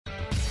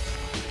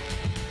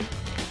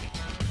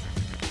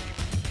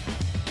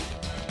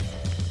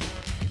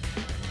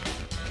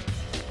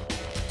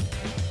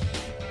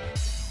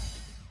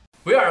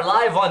We are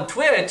live on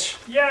Twitch.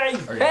 Yay!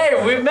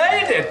 Hey, we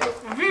made it!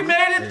 We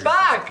made it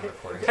back!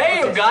 Hey,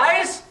 you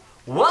guys!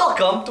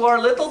 Welcome to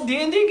our little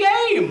D&D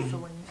game! So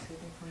when you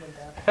save me from the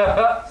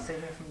death,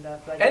 save me from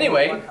death. Like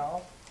Anyway, one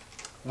health?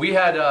 We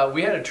had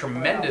a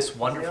tremendous,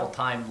 wonderful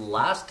time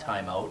last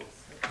time out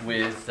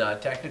with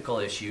technical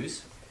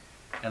issues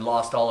and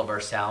lost all of our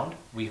sound.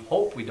 We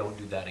hope we don't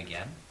do that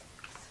again.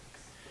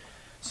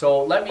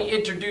 So let me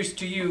introduce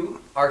to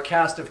you our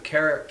cast of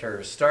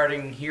characters,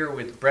 starting here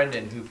with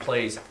Brendan, who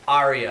plays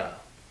Arya.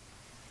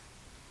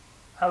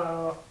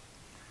 Hello.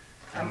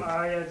 I'm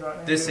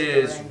Arya. This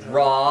is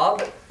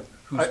Rob,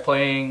 who's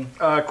playing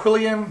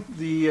Quillian,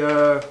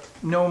 the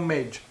gnome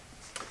mage.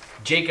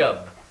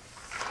 Jacob.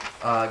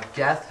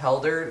 Geth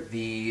Helder,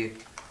 the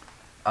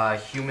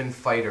human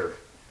fighter.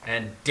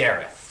 And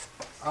Dareth.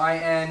 I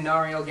am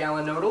Nariel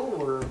Galanodal,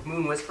 or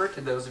Moon Whisper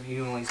to those of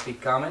you who only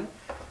speak common.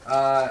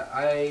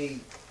 I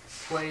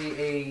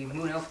play a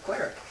Moon Elf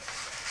cleric.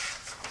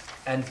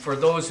 And for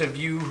those of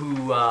you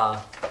who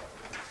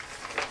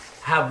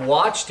have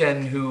watched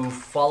and who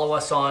follow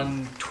us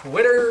on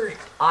Twitter,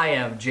 I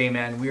am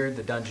J-Man Weird,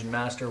 the Dungeon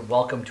Master.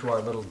 Welcome to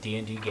our little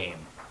D&D game.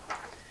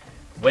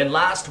 When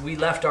last we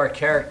left our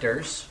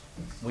characters,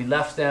 we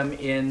left them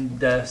in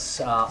this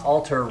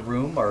altar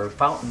room, or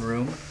fountain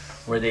room,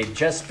 where they'd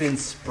just been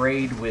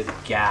sprayed with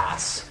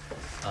gas.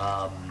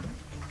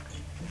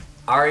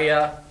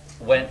 Arya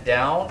went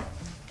down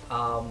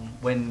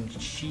when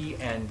she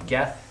and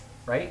Geth,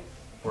 right,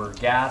 were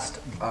gassed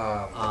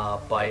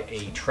by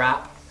a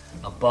trap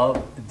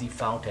above the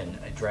fountain.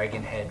 A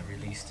dragon head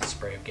released a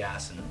spray of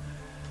gas, and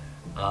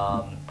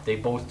they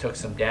both took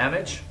some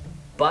damage,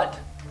 but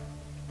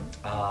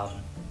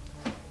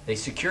they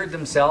secured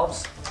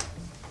themselves.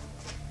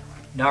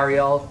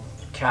 Nariel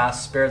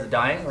cast Spare the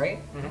Dying, right?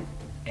 Mm-hmm.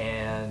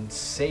 And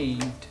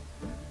saved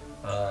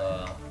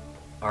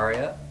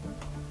Arya.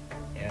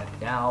 And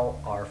now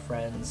our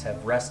friends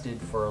have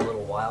rested for a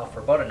little while, for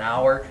about an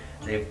hour.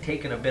 They've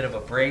taken a bit of a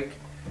break,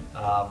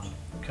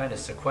 kind of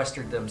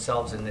sequestered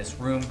themselves in this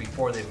room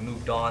before they've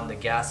moved on. The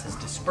gas has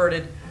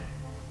dispersed,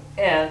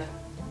 and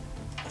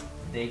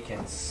they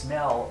can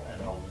smell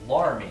an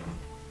alarming,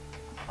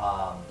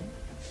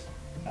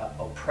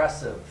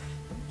 oppressive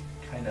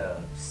kind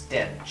of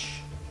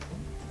stench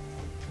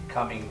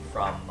coming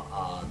from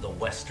the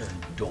western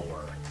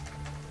door.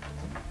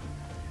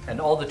 And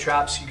all the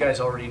traps, you guys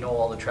already know,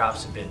 all the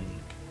traps have been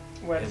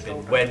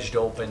wedged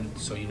open,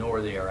 so you know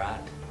where they are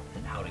at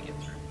and how to get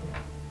through.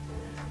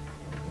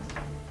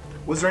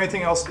 Was there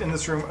anything else in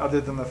this room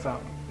other than the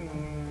fountain?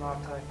 Not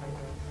that I think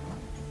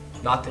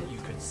of. Not that you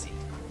could see.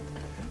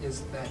 Is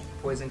that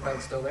poison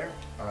cloud still there?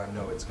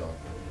 No, it's gone.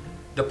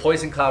 The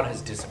poison cloud has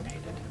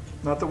dissipated.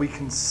 Not that we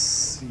can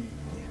see.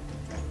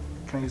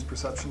 Can I use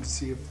perception to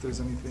see if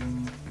there's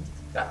anything?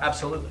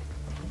 Absolutely.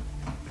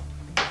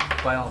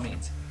 By all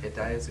means. Hit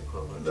die is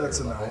equivalent. That's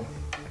to a your 9. level.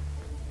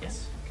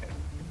 Yes. Okay.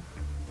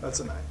 That's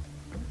a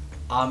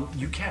 9.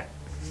 You can't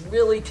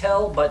really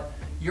tell, but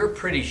you're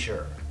pretty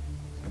sure.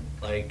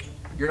 Like,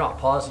 you're not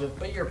positive,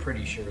 but you're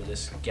pretty sure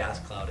this gas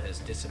cloud has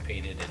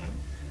dissipated and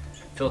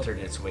filtered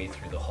its way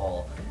through the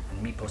hall.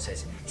 And Meepo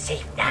says,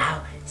 "Safe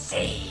now,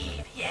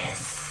 save,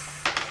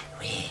 yes.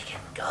 We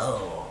can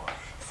go.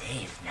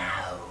 Safe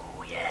now,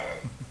 yes.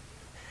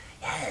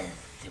 Yes,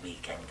 we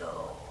can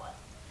go.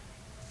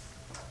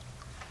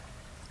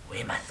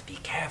 We must be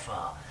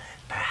careful.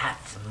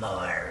 Perhaps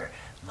more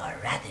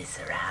rats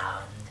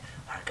around,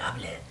 or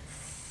goblins.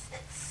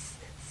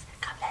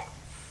 Goblins."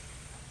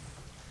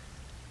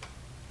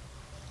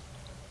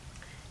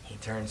 He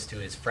turns to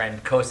his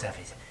friend Kosef.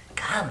 He says,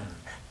 Come,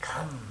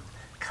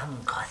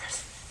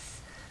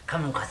 Kothas.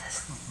 Come,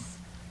 Kothas.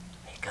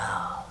 We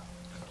go.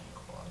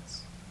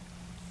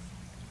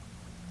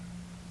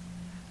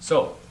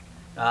 So,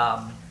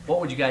 what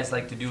would you guys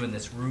like to do in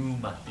this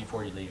room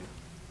before you leave?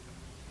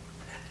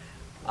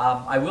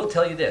 I will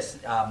tell you this.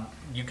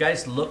 You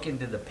guys look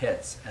into the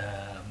pits.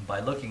 By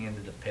looking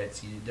into the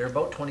pits, they're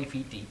about 20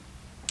 feet deep.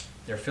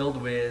 They're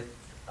filled with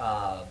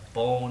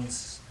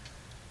bones,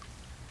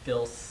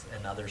 filth,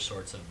 and other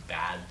sorts of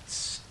bad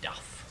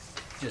stuff.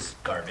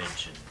 Just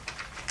garbage and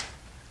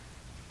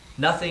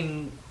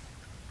nothing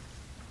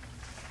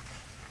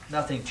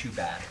too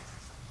bad.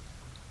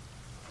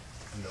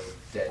 No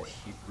dead,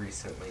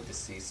 recently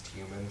deceased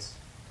humans.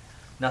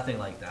 Nothing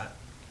like that.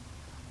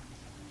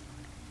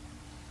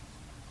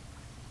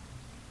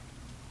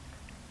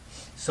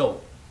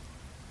 So,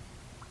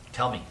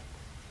 tell me,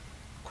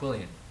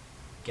 Quillian,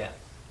 Geth,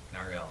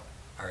 Nariel,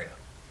 Arya.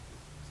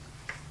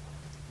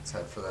 Let's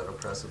head for that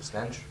oppressive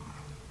stench.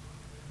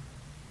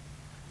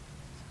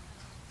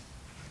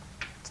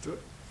 Let's do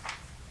it.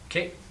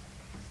 Okay,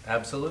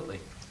 absolutely.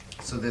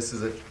 So this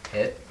is a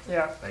pit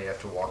Yeah, that you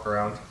have to walk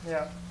around.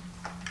 yeah.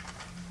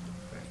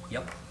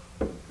 Yep.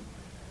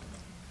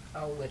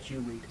 I'll let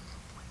you lead.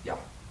 Yeah.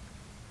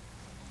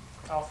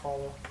 I'll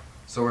follow.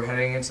 So we're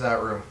heading into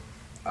that room.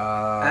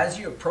 As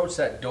you approach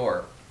that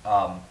door,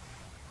 the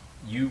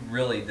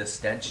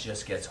stench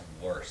just gets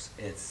worse.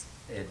 It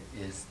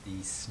is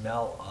the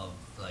smell of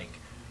like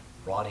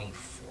rotting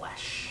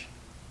flesh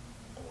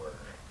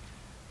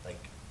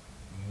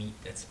meat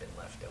that's been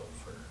left out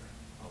for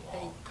a Hey,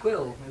 long time.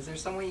 Quill, is there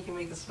some way you can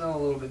make the smell a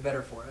little bit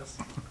better for us?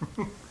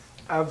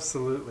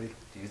 Absolutely.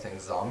 Do you think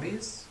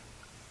zombies?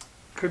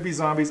 Could be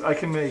zombies. I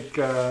can make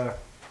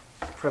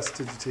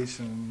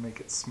prestidigitation and make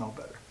it smell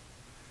better.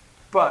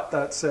 But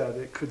that said,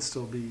 it could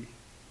still be,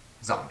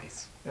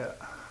 Zombies. yeah.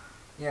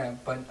 Yeah,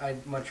 but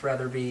I'd much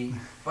rather be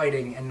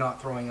fighting and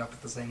not throwing up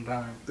at the same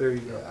time. There you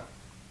go.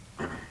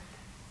 Yeah.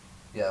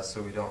 Yeah,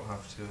 so we don't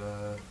have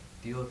to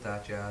deal with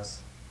that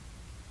jazz.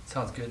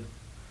 Sounds good.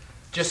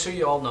 Just so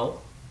you all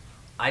know,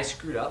 I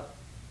screwed up.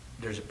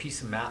 There's a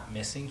piece of map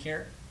missing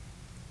here.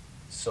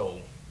 So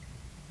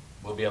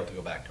we'll be able to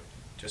go back to it.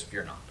 Just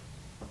fear not.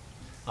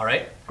 All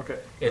right? Okay.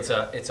 It's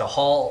a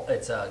hall,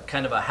 it's a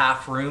kind of a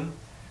half room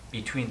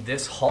between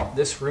this hall,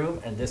 this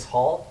room and this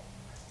hall.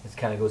 It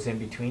kind of goes in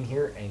between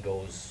here and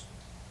goes,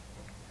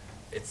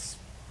 it's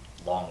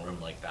long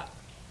room like that.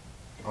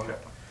 Okay.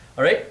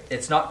 All right?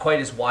 It's not quite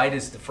as wide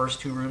as the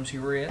first two rooms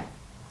you were in.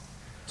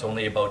 It's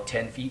only about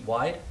 10 feet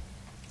wide.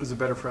 Is it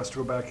better for us to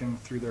go back in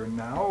through there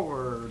now,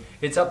 or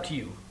It's up to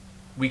you.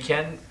 We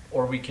can,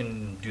 or we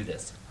can do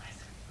this.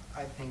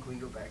 I think we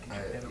go back and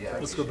check that out. Yeah.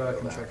 let's we go should back go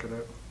and back. check it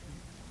out?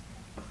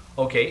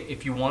 Okay,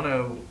 if you want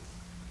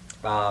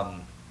to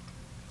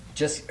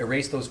just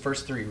erase those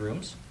first three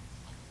rooms.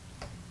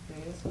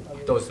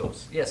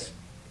 Those, yes.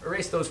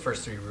 Erase those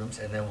first three rooms,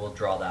 and then we'll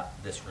draw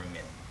this room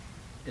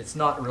in. It's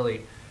not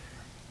really,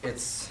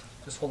 it's,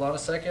 just hold on a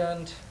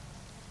second.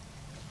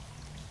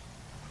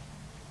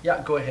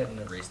 Yeah, go ahead and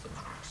erase those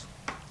rooms,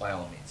 by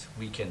all means.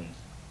 We can.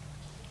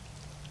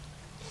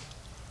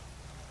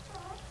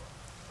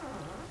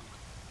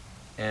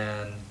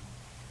 And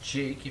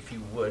Jake, if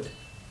you would,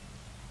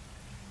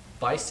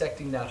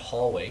 bisecting that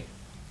hallway,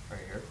 Right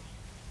here.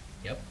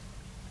 yep,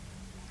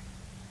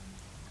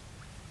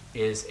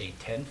 is a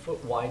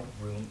 10-foot wide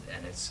room,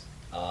 and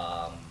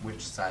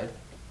Which side?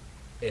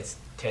 it's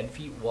 10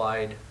 feet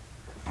wide.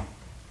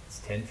 It's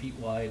 10 feet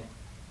wide,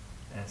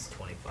 and it's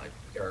 25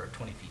 or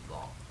 20 feet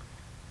long.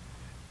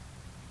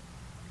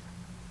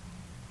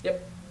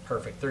 Yep,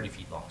 perfect. 30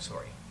 feet long.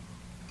 Sorry.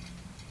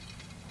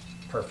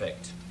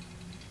 Perfect.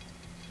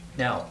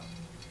 Now,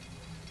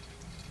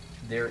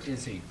 there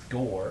is a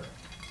door.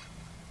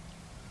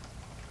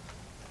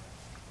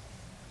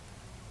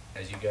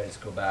 As you guys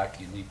go back,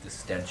 you leave the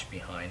stench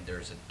behind.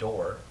 There's a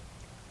door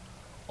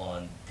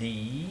on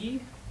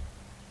the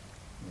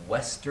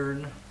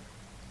western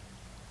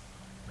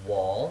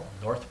wall,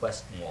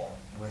 northwest wall,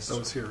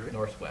 Those here, right?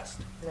 northwest.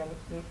 Then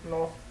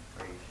north.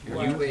 Right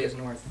Which here. way is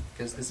north?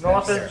 Because this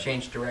North map is- has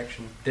changed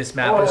direction. This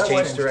map Oh, has that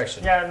changed changed.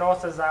 direction. Yeah,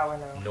 north is that way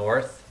now.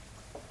 North.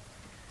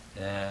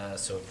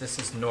 So if this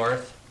is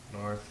north,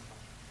 North.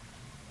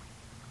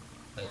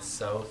 that's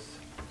south.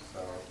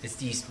 South. It's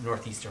the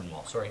northeastern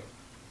wall. Sorry.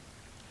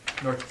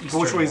 Northeastern.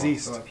 Which way's wall.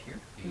 east? So up here.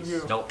 East.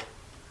 You. Nope.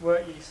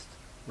 We're east.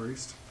 We're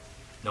east.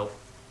 Nope.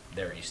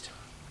 They're east.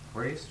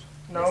 We're east?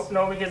 No, Yes.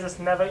 no, because it's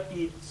never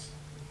east.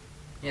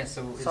 Yeah,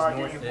 so it's So I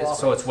north. gave It is- Wall.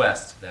 so it's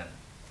west then.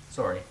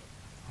 Sorry.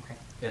 Okay.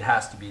 It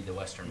has to be the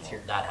western It's wall.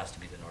 here. That has to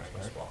be the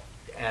northwest wall.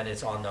 And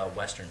it's on the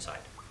western side.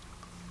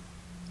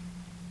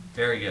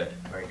 Very good.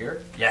 Right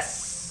here?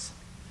 Yes.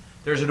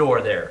 There's a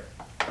door there.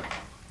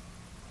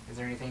 Is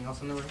there anything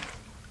else in the room?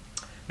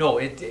 No,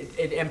 it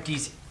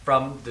empties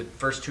from the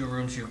first two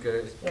rooms you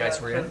guys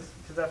were in.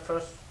 Because that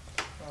first.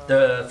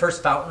 The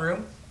first fountain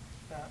room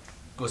Yeah.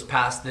 goes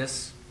past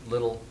this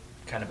little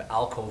kind of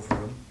alcove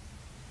room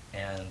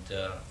and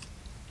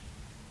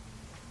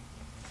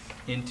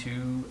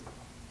into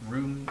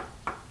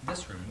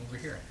this room over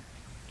here.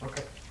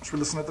 Okay. Should we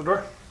listen at the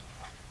door?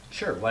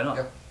 Sure, why not?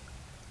 Yeah.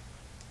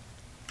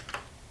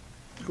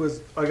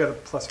 I got a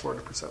 +4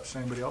 to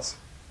perception. Anybody else?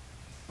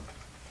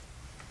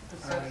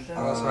 Perception.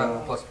 I also have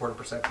a +4 to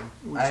perception.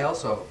 I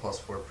also have a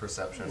 +4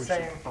 perception. We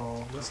Same. should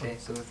all listen. Okay,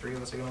 so the three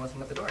of us are going to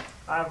listen at the door.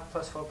 I have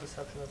 +4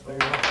 perception as There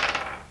well. you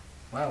go.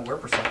 Wow, we're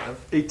perceptive.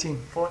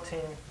 18.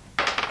 14.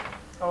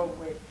 Oh,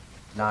 wait.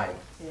 9.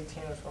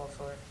 18 as well,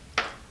 sorry.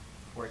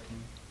 14.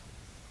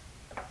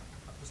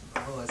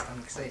 Oh, that's I'm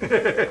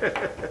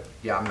excited.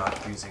 Yeah, I'm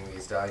not using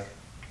these die.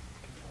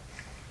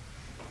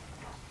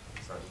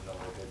 So I know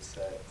I did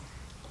set.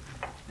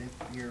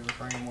 If you're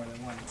referring to more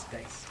than one, it's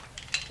dice.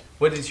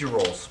 What is your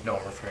rolls? No,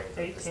 I'm referring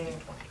to this 18. D20.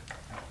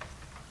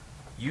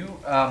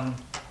 You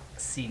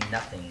see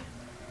nothing.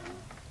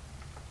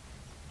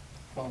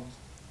 Well,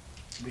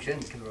 we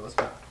shouldn't because we're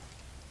listening.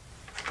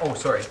 Oh,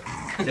 sorry.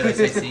 Did I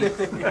say see?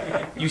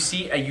 You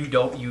see,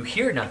 you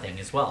hear nothing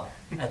as well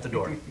at the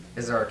door.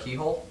 Is there a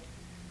keyhole?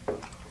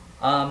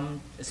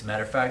 As a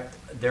matter of fact,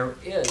 there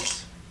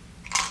is.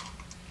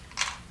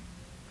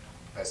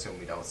 I assume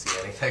we don't see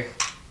anything.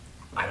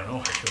 I don't know.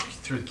 I should look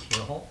through the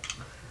keyhole.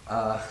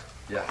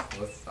 Yeah,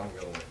 I'm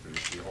gonna look through the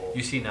keyhole.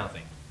 You see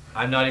nothing.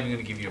 I'm not even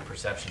going to give you a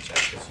perception check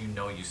because you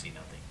know you see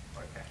nothing.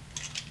 Okay.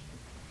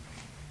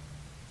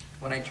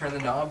 When I turn the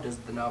knob, does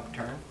the knob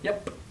turn?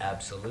 Yep,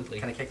 absolutely.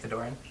 Can I kick the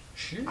door in?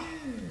 Sure.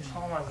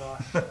 Oh my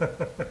gosh.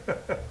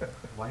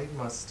 Why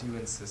must you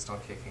insist on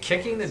kicking?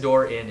 Kicking the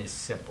door in is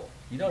simple.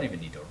 You don't even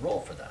need to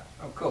roll for that.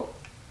 Oh, cool.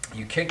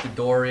 You kick the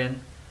door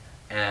in,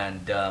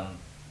 and you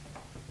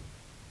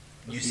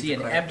Let's see see an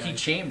the empty quiet guy.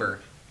 chamber,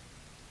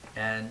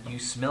 and you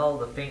smell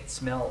the faint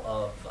smell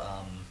of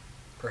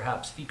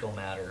perhaps fecal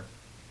matter.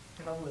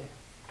 Lovely.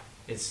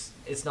 It's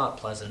not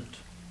pleasant.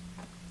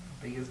 How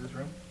big is this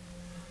room?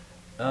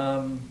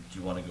 Do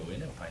you want to go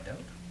in and find out?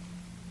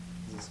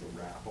 Is this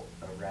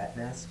a rat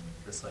nest,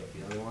 just like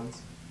the other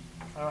ones?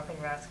 I don't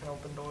think rats can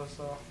open doors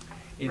though.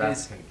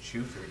 Rats can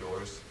chew through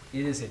doors.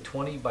 It is a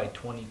 20 by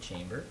 20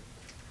 chamber,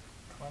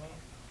 20.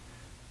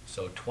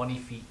 so 20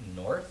 feet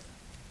north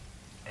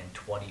and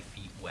 20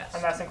 feet west.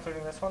 And that's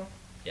including this one?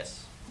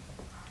 Yes.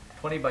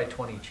 20 by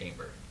 20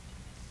 chamber.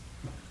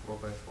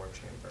 4x4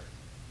 chamber.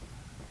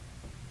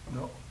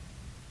 No,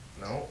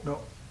 No? no,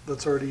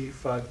 that's already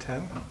 5,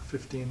 10,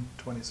 15,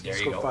 20. So There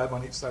just you go go. 5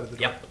 on each side of the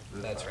door. Yep,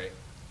 that's right.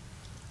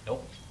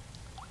 Nope,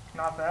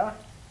 Not there?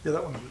 Yeah,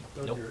 that one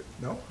would Nope. be right.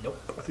 No?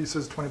 nope. I think it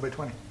says 20 by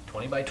 20.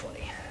 20 by 20.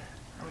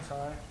 I'm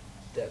sorry.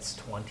 That's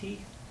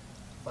 20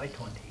 by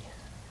 20.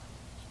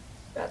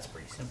 That's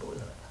pretty simple,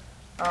 isn't it?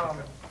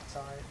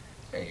 Sorry.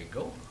 There you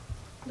go.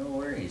 No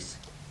worries.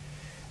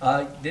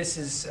 This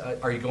is.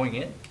 Are you going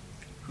in?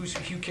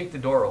 You kicked the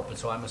door open,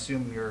 so I'm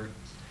assuming I'll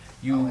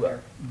you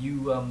enter.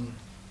 you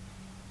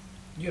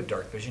have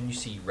dark vision. You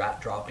see rat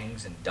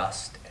droppings and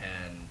dust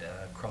and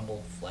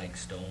crumbled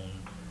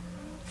flagstone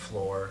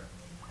floor,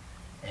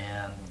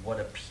 and what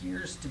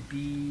appears to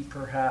be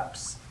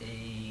perhaps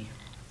a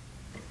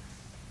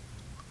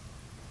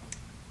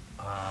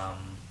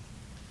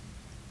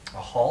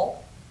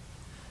hall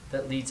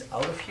that leads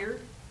out of here.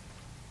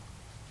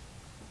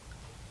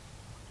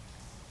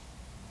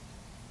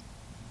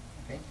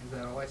 Okay, is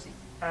that all I see?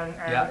 And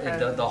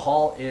Yeah, the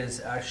hall is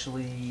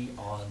actually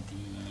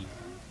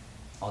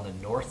on the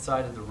north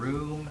side of the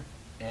room,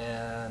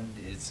 and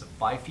it's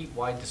 5 feet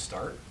wide to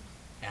start,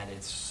 and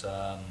it's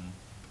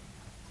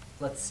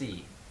let's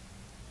see,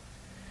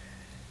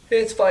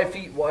 it's 5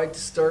 feet wide to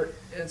start.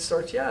 It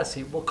starts, yeah.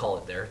 See, we'll call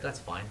it there. That's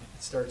fine.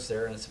 It starts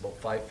there, and it's about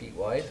 5 feet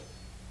wide,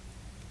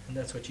 and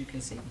that's what you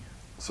can see.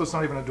 So it's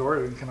not even a door.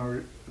 You can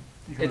already.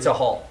 It's a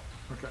hall.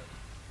 Okay.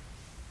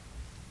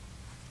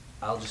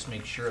 I'll just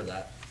make sure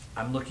that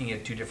I'm looking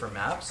at two different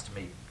maps to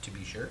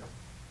be sure.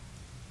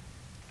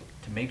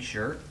 To make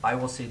sure, I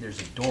will say there's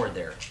a door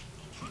there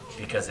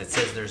because it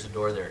says there's a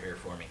door there here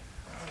for me.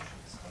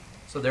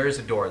 So there is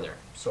a door there.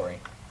 Sorry.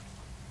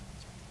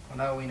 Well,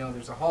 now we know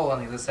there's a hole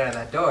on the other side of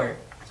that door.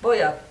 Well,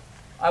 yeah,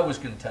 I was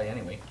going to tell you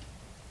anyway.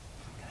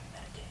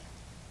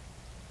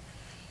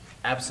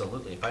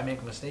 Absolutely. If I make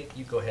a mistake,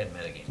 you go ahead and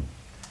metagame.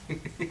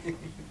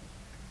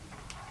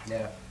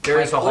 Yeah. There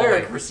My is a cleric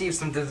hallway. received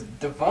some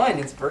divine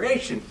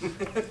inspiration.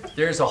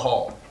 There's a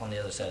hall on the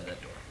other side of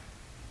that door.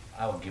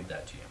 I will give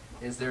that to you.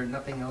 Is there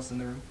nothing else in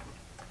the room?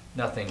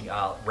 Nothing.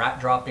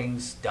 Rat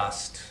droppings,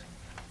 dust,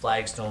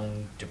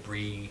 flagstone,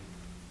 debris,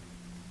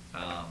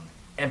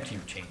 empty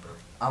chamber.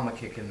 I'm a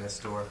kick in this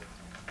door.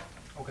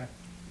 Okay.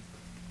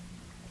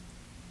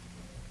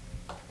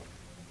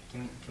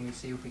 Can we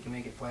see if we can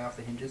make it fly off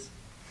the hinges?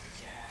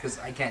 Because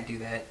I can't do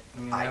that. I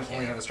mean, I I only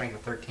can't. have a strength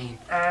of 13.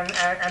 And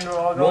we're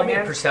all Roll going me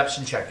a in?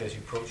 perception check as you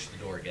approach the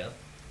door again.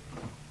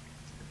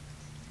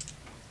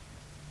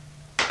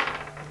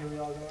 Do we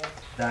all go in?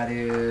 That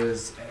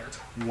is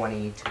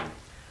 22.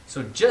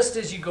 So just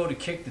as you go to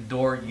kick the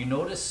door, you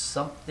notice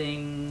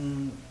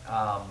something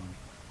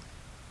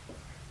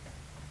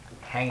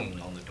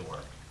hanging on the door.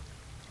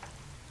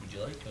 Would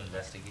you like to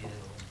investigate it a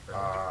little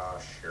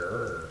further?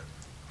 Sure.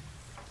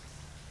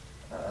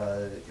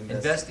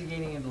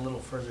 Investigating it a little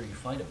further, you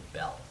find a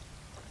bell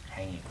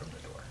hanging from the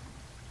door.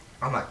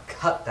 I'm gonna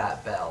cut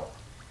that bell.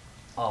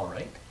 All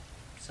right,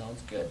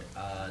 sounds good.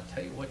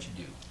 Tell you what you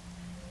do.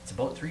 It's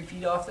about 3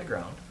 feet off the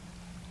ground.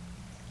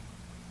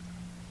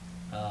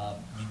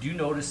 You do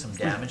notice some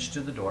damage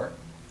to the door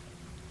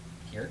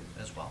here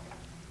as well.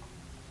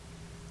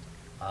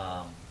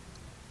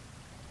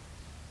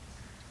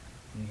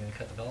 You gonna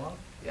cut the bell on?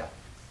 Yeah.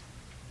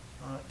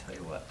 Tell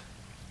you what.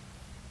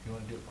 You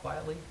want to do it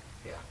quietly?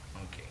 Yeah.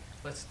 Okay.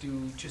 Let's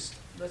just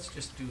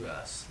do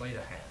a sleight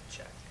of hand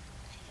check.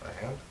 I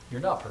am.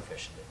 You're not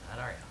proficient in that,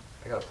 are you?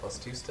 I got a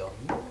 +2 still.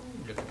 Ooh,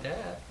 look at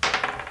that.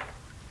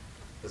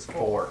 It's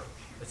 4.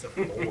 It's a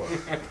 4.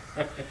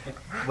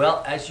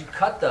 Well, as you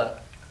cut the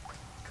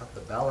Cut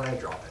the bell and I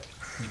drop it.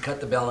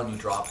 bell and you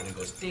drop it and it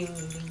goes ding,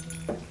 ding,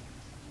 ding.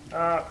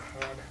 Oh,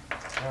 God.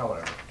 Ah,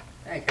 whatever.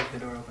 I kicked the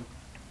door open.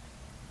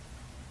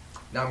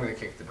 Now I'm gonna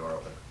kick the door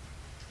open.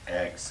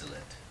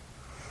 Excellent.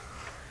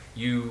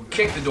 You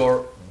kick the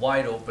door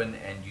wide open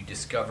and you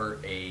discover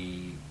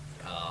a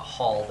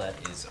hall that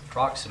is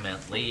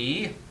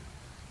approximately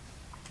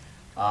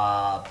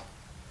 10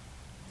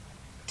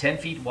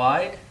 feet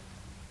wide.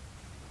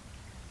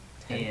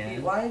 10 feet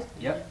and- wide?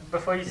 Yep.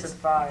 Before you said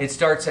 5. It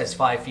starts as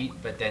 5 feet,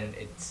 but then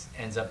it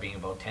ends up being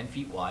about 10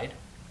 feet wide.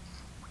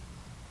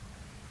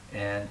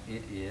 And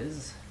it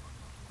is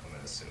I'm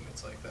gonna assume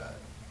it's like that.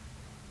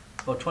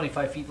 about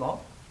 25 feet long.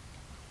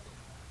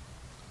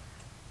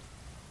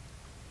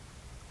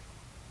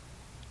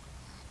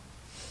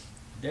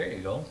 There you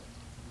go.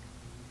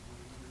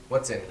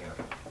 What's in here?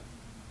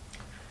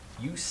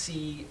 you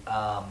see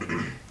a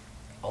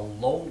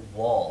low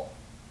wall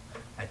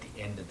at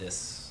the end of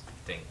this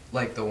thing.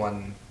 Like the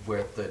one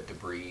with the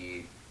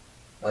debris,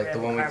 like Okay, the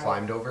one we climb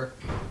climbed over.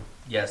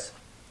 Yes.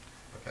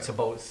 Okay. It's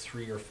about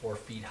 3 or 4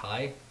 feet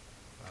high.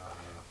 Uh,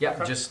 Yeah,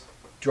 Okay. just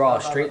draw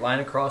a straight line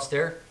across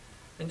there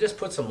and just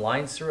put some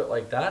lines through it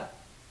like that.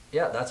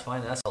 Yeah, that's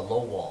fine. That's a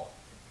low wall.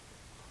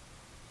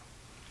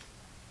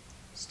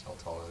 still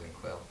taller than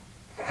Quill.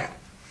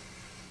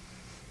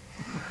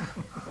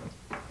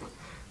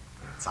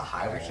 It's a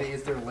high wall. Actually,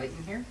 is there light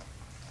in here?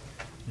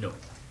 No.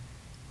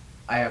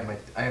 I have my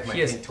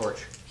He has- pink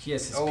torch. He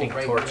has his Oh, pink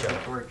right, torch there's the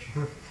out. torch.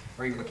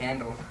 Or your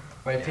candle.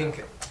 My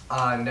pink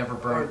never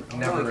burn, No,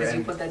 never because you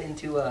end. put that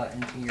into your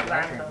Lantern.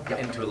 lantern. Yep.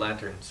 Into a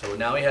lantern. So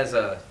now he has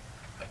a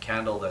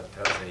candle that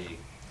has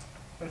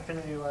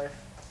Infinity life.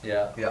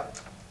 Yeah.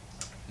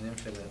 an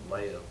infinite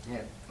light.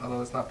 Yeah,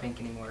 although it's not pink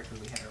anymore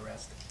because we had a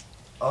rest.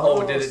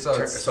 Oh, did it so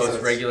turn, it's, so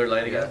it's regular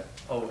light yeah. again?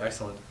 Oh,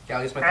 excellent. Yeah,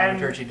 I'll use my And-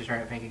 thaumaturgy to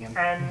turn it pink again.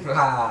 And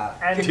Ah.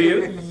 and Do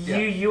you?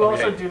 you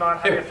also Okay. do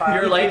not have your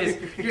fire. Your light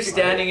is, you're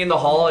standing in the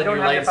hall and You don't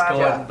your have your light's fire.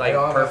 going Yeah, I like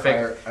don't have a perfect.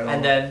 fire. I don't-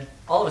 And then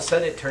all of a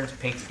sudden it turns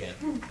pink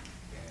again.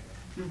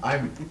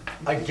 I'm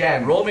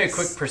again. Roll me a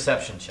quick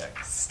perception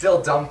check.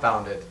 Still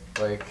dumbfounded.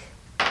 Like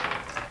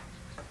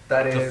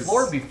that is. The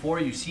floor before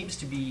you seems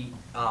to be,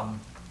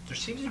 there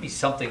seems to be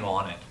something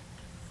on it.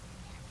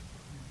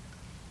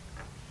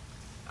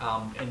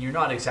 And you're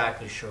not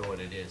exactly sure what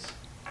it is.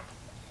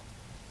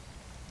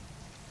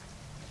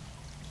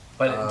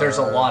 But there's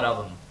a lot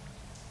of them.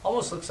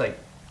 Almost looks like,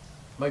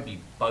 might be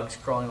bugs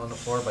crawling on the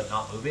floor but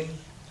not moving.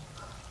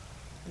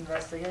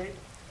 Investigate.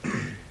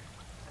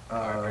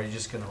 Are you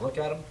just gonna look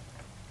at them?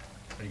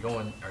 Are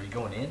you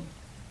going in?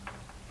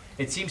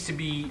 It seems to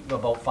be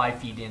about 5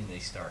 feet in they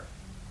start.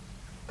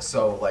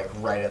 So like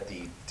right at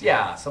the.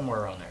 Yeah,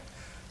 somewhere around there.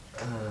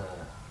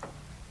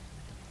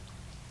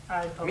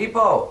 I poke.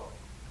 Meepo,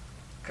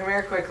 come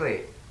here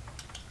quickly.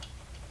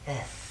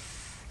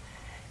 Yes.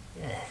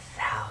 Yes,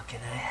 how can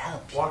I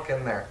help you? Walk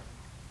in there.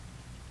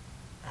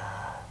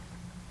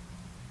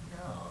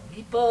 No,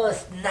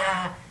 Meepo's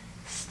not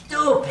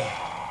stupid.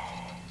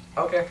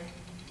 Okay.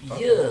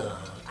 You,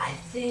 I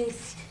think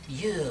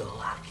you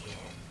walk in.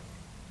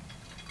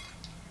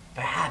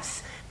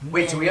 Perhaps.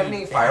 Wait, do we have many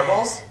any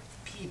fireballs? bad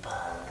People.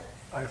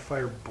 I have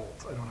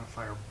firebolt. I don't have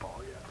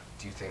fireball yet.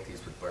 Do you think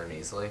these would burn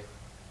easily?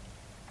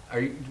 Are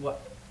you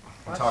what?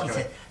 I'm He talking.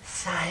 said,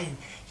 shine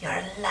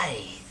your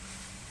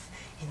lights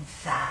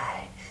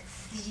inside.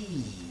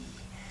 See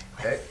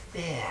Okay. what's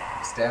there.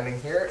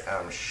 Standing here, and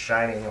I'm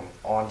shining them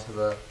onto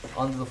the.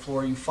 Onto the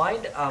floor. You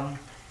find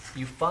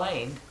Please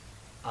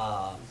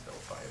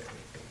don't find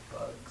anything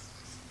bugs.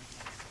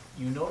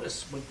 you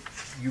notice what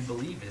you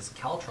believe is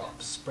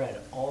caltrops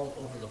spread all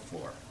over the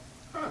floor.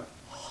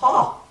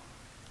 Ha!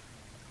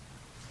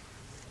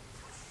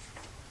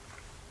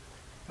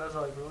 Those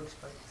are like road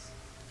spikes.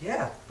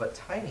 Yeah, but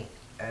tiny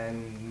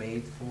and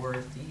made for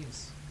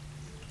thieves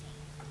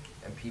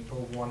and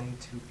people wanting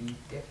to be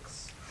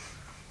dicks.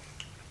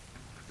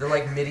 They're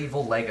like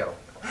medieval Lego.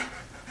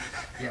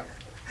 Yeah.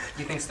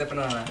 You think stepping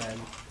on a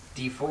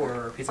D4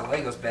 or a piece of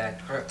Lego's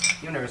bad?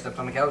 You've never stepped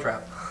on a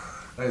caltrap.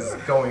 That is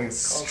going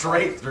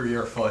straight through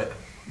your foot.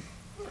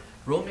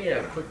 Roll me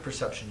a quick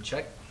perception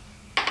check.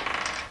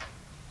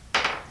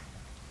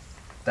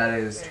 That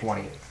is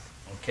 20.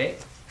 Okay.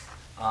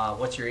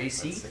 What's your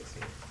AC? That's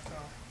 16.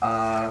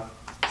 No.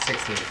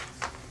 16.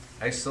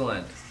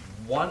 Excellent.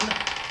 1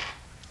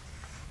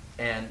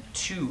 and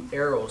 2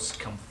 arrows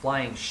come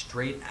flying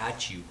straight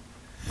at you,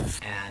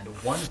 and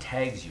 1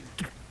 tags you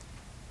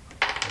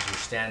as you're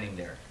standing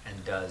there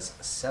and does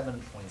 7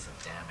 points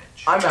of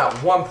damage. I'm at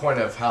 1 point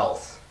of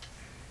health.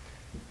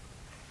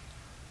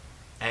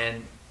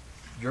 And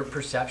your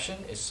perception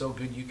is so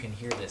good you can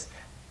hear this.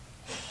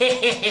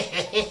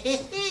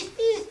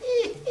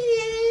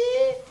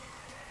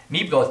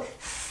 Meep goes,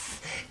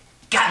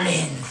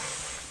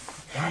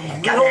 Goblins!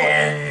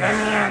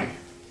 Goblins!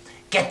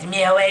 Get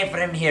me away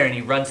from here! and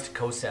he runs to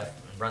Kosef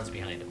and runs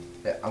behind him.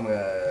 Yeah, I'm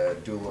gonna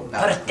do a little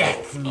battle.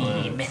 Protect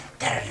me,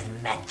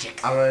 Mr.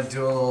 Magic. I'm gonna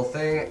do a little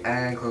thing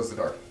and close the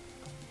door.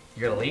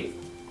 You're gonna leave?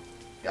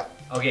 Yeah.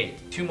 Okay,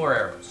 2 more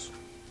arrows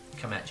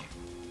come at you.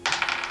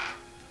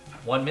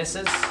 1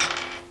 misses,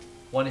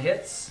 1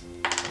 hits,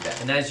 Okay.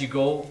 and as you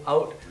go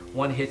out,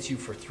 1 hits you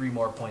for 3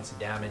 more points of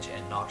damage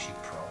and knocks you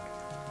prone.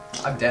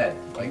 I'm dead.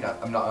 Like,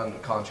 I'm not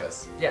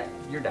unconscious. Yeah,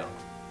 you're down.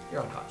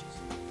 You're unconscious.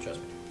 Trust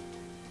me.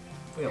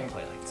 We don't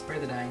play like this. Spare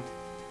the dying.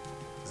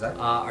 Is that?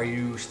 Are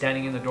you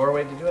standing in the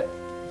doorway to do it?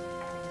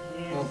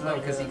 He's Well, no,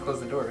 like because a- he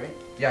closed the door, right?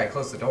 Yeah, I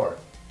closed the door.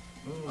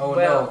 Oh,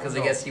 Well, no, because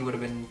I guess he would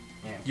have been...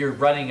 Yeah. You're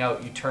running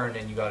out, you turned,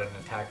 and you got an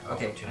attack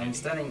Okay, opportunity. I'm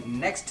standing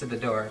next to the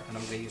door, and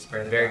I'm going to use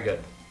spare the Very dying. good.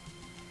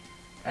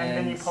 And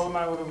then you pull him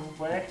out of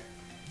the way.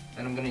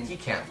 And I'm going He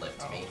to... can't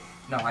lift me.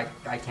 No,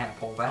 I can't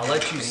pull that. I'll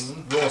let you Are kidding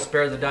me? roll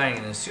Spare the Dying,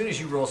 and as soon as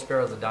you roll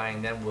Spare the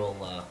Dying, then we'll,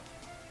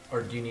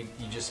 or do you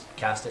just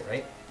cast it,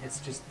 right? It's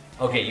just...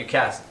 Okay, you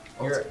cast it.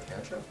 Oh, You're, it's a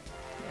cantrip?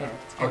 Yeah,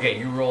 it's good. okay,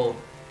 you roll,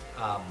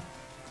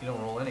 you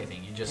don't roll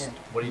anything, you just, Yeah.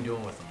 what are you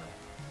doing with them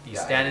He's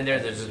Yeah, standing there.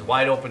 There's this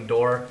wide open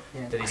door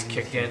Yeah. that he's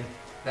kicked in.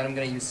 Then I'm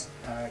gonna use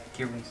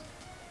Cure Wounds.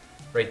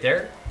 Right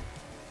there.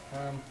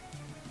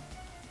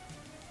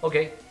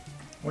 Okay.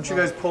 Once you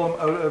guys pull him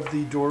out of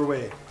the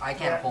doorway. I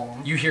can't Yeah. pull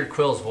him. You hear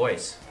Quill's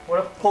voice. What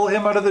if? Pull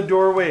him out of the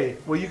doorway.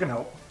 Well, you can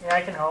help. Yeah,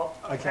 I can help.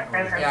 I can't And-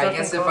 really. and Yeah, I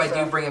something guess if I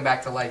closer. do bring him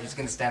back to life, he's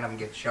gonna stand up and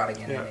get shot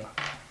again. Yeah. Anyway.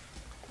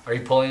 Are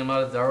you pulling him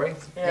out of the doorway?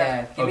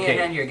 Yeah. Give me Okay.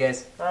 a hand here,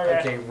 guys.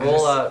 Okay.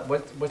 Roll.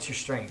 What's your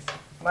strength?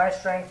 My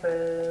strength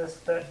is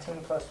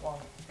 13 plus 1.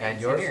 And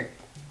Same yours? here.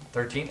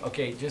 13.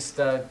 Okay. Just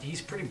he's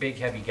a pretty big,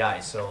 heavy guy.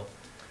 So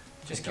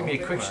just give me a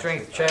Don't quick think I'm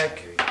strength actually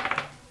that check.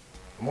 heavy.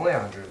 I'm only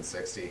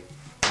 160.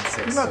 And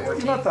 6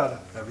 You're not that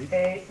heavy.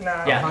 8,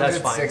 9. Yeah, that's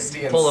 160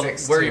 fine. and Pull him.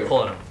 6'2". Where are you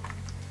pulling him?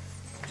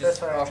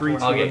 This way. off 3,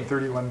 towards- 2, Okay. and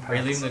 31 Are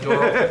you pounds. leaving the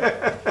door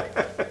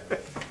open?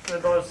 The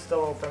door's still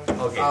open.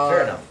 Okay.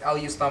 Fair enough. I'll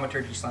use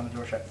Thaumaturgy, slam the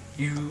door shut.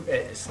 You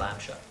slam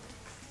shut.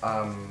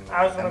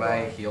 I was gonna Am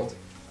I go- healed?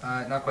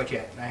 Not quite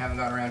yet. I haven't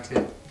gotten around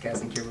to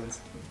casting Cure Wounds.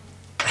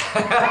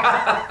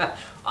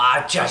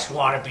 I just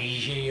want to be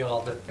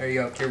healed. There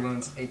you go, Cure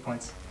Wounds, 8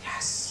 points.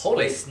 Yes.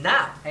 Holy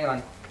snap! Hang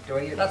on. Do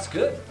I get That's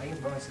good. I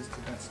get bonuses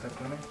to that stuff,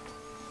 don't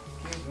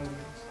I? Cure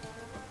Wounds.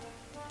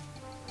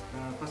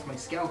 Plus my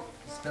spell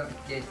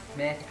get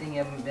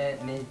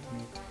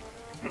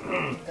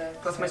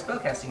plus my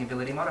spellcasting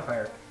ability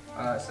modifier.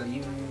 So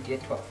you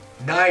get 12.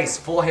 Nice.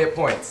 Full hit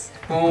points.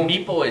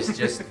 Meepo is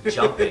just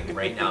jumping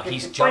right now.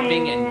 He's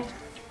jumping and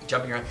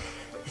jumping around.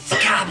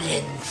 It's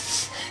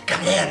goblins.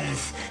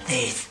 Goblins.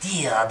 They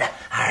steal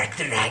our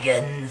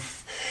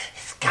dragons.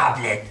 It's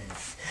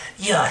goblins.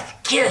 You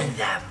kill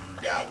them.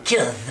 Yeah.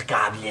 Kill the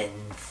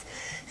goblins.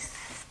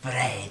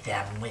 Spray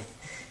them with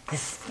the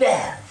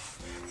spells.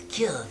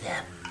 Kill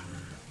them.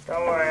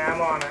 Don't worry,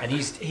 I'm on it. And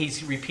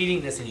he's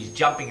repeating this and he's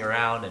jumping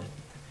around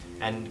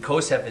and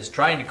Kosef is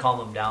trying to calm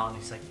him down.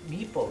 He's like,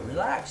 Meepo,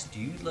 relax,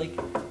 dude. Like,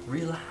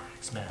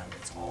 relax, man.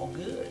 It's all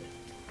good.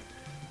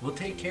 We'll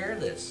take care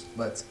of this.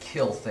 Let's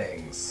kill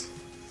things.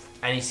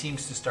 And he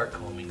seems to start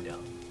calming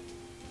down.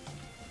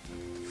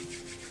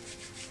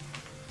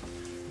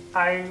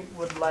 I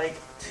would like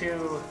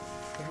to,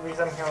 because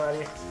I'm here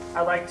already,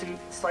 I'd like to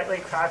slightly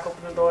crack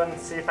open the door and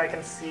see if I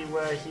can see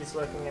where he's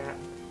looking at.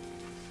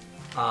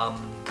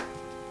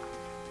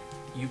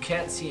 You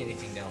can't see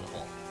anything down the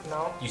hall.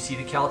 No? You see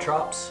the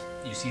caltrops,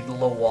 you see the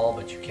low wall,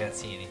 but you can't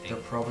see anything.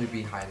 They're probably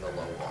behind the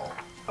low wall.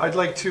 I'd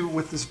like to,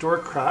 with this door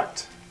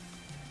cracked,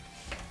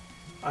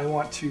 I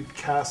want to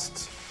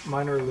cast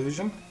Minor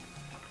Illusion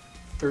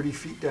 30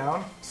 feet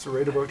down, so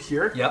right about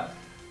here. Yep.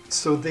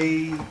 So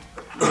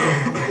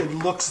it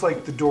looks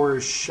like the door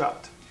is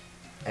shut.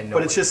 And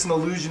But it's just an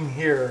illusion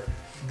here.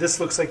 This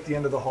looks like the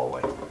end of the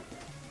hallway.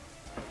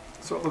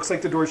 So it looks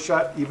like the door's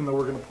shut, even though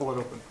we're going to pull it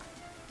open.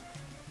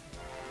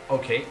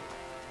 Okay.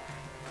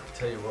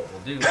 Tell you what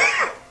we'll do.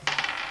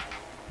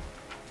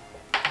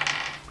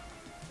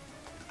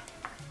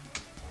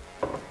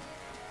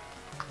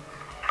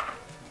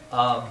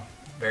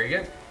 Very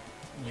good.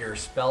 Your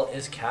spell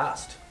is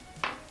cast.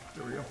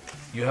 There we go.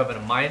 You have a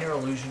minor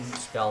illusion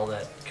spell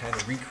that kind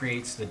of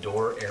recreates the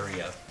door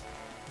area.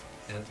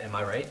 Am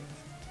I right?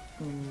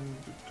 I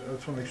just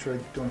want to make sure I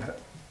don't have...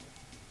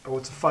 Oh,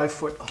 it's a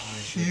 5-foot A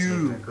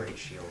cube. great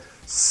shield.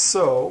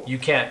 So... You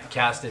can't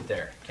cast it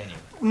there, can you?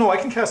 No, I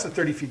can cast it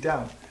 30 feet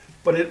down.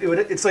 But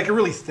it's like a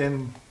really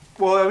thin...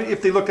 Well, I mean,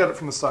 if they looked at it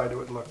from the side, it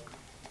would look...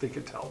 They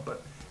could tell,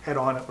 but head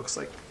on, it looks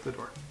like the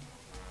door.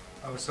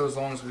 Oh, so as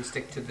long as we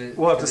stick to the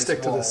We'll have to this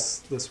stick to wall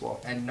this wall.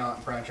 and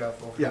not branch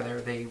off over Yeah. there,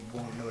 they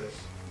won't notice.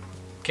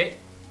 Okay,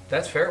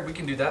 that's fair. We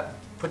can do that.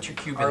 Put your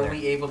cube in Are there.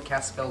 we able to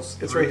cast spells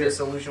It's through right here. this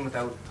illusion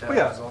without Oh,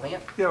 yeah. dissolving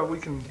it? Yeah, we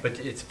can... But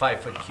it's a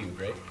 5-foot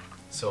cube, right?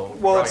 So.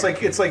 Well, draw it's your like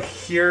cube. it's like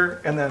here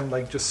and then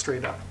like just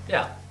straight up.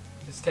 Yeah,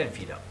 it's 10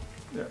 feet up.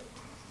 Yeah.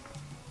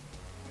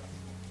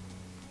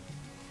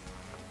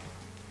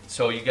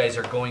 So you guys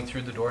are going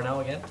through the door now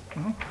again?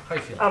 Mhm. How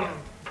you feeling?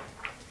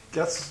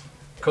 Guess.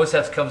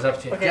 Kosef comes up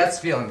to you. Okay. Get's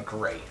feeling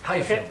great. How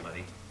you Okay.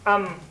 feeling,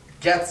 buddy?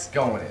 Get's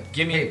going in.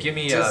 Give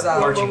me just, a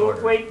marching Wait,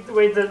 order.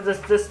 wait,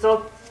 there's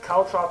still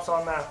caltrops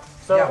on that.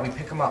 So, Yeah, we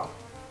pick them up.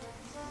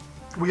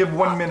 We have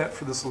 1 minute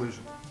for this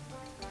illusion.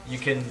 You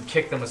can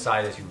kick them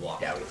aside as you walk.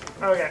 Yeah, we pick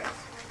them okay.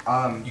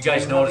 up. You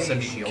guys do have notice a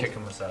that you can shield? kick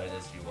them aside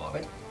as you walk.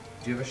 What?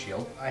 Do you have a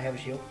shield? I have a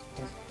shield.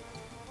 Yes.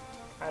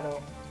 I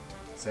don't.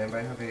 Does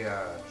anybody have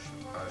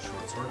a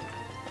short sword?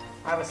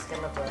 I have a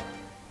scimitar.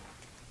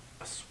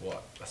 A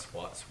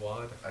swat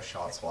swad? A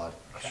shot swad.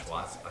 A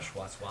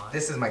schwat swad?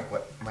 This is my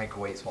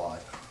great swad.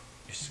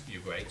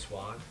 Your great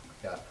swad?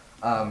 Yeah.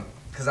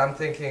 Because I'm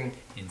thinking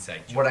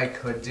Inside joke. what I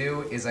could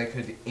do is I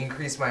could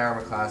increase my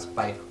armor class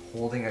by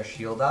holding a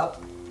shield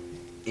up.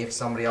 If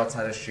somebody else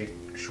had a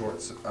short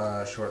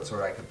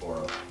sword, I could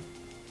borrow.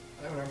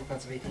 I have an armor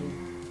class of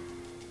 18.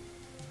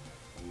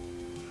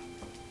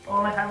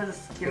 All I have is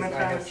a Because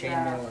scimitar I have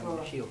staff. chainmail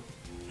and shield.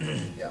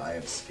 Yeah, I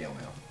have scale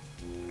mail.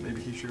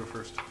 Maybe he should go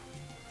first.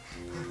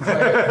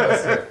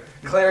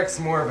 Cleric's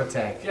more of a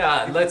tank.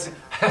 Yeah, let's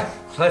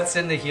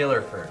send the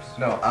healer first.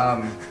 No,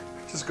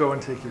 Just go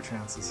and take your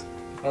chances.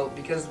 Well,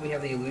 because we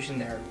have the illusion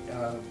there,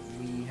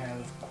 we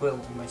have Quill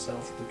and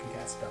myself who can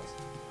cast spells.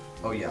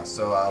 Oh yeah.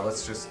 So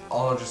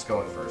I'll just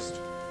go in first.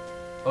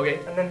 Okay.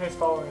 And then who's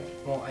following?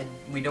 Well,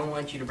 we don't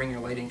want you to bring your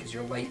light in because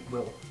your light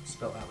will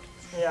spell out.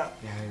 Yeah.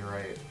 Yeah, you're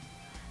right.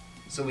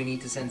 So we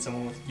need to send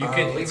someone with. You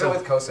can leave so it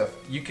with Kosef.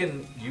 You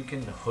can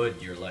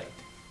hood your light.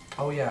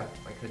 Oh yeah,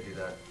 I could do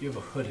that. You have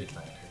a hooded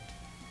lantern.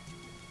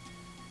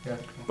 Yeah.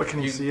 But can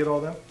you You- see it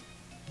all then?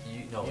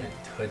 You know Yeah.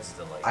 it hoods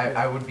the light.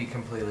 I would be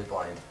completely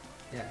blind.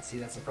 Yeah, see,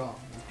 that's the problem.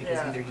 It's because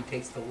Yeah. either he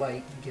takes the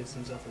light and gives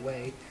himself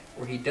away,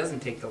 or he doesn't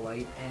take the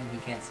light and he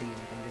can't see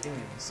anything to do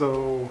anything.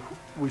 So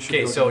we should.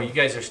 Okay, go so down. you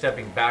guys are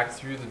stepping back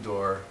through the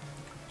door,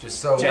 just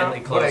So,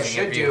 gently what I closing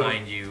should it do-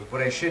 behind you,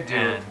 What I should do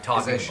and is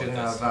talking I should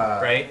about have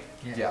this, right?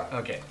 Yeah.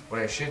 Okay.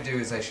 What I should do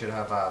is I should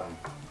have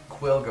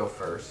Quill go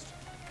first.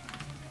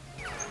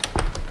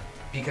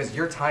 Because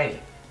you're tiny,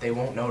 they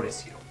won't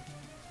notice you.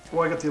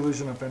 Well, I got the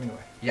illusion up anyway.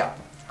 Yeah.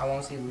 How long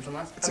does the illusion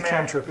last? It's a A minute.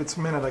 cantrip. It's a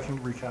minute. I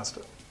can recast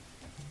it.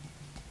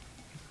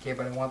 Okay,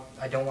 but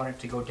I don't want it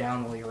to go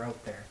down while you're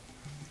out there.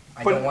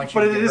 I But, don't want you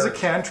but to it get is a hurt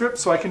cantrip,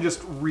 so I can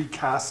just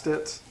recast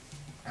it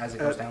as it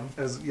goes down.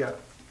 as yeah.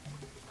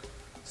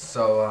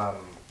 So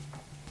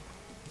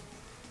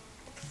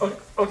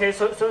Okay,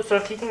 so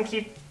if he can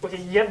keep, okay,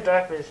 you have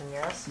dark vision,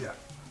 yes? Yeah.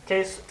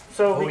 Okay,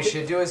 so what we could-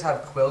 should do is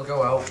have Quill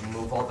go out,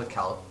 move all the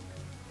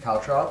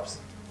caltrops,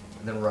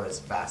 and then run as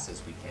fast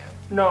as we can.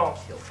 No,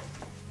 Kill them.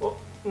 well,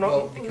 no,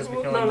 Well, because we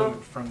can only no, move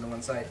it from the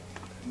one side.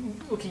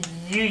 Okay,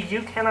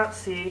 you cannot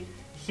see.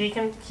 He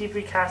can keep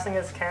recasting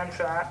his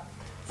cantrip.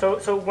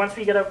 So once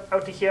we get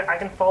out to here, I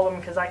can follow him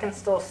because I can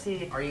still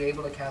see. Are you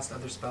able to cast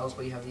other spells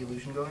while you have the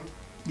illusion going?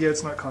 Yeah,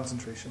 it's not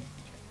concentration.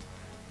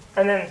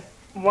 And then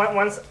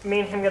once me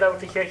and him get out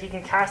to here, he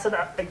can cast it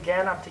up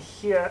again up to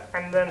here,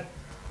 and then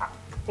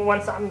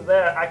once I'm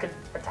there, I could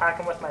attack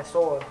him with my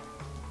sword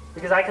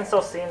because I can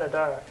still see in the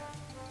dark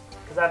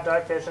because I have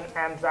dark vision,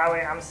 and that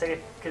way I'm safe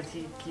because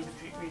he keeps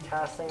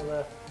recasting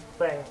the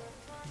thing.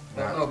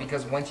 Well, no,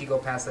 because once you go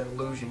past that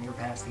illusion, you're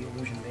past the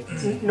illusion they can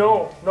see.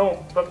 No,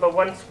 but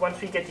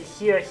once we get to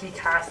here, he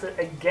casts it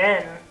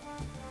again,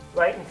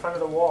 right in front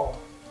of the wall,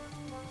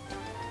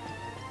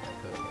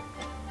 Good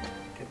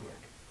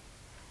work.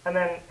 and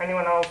then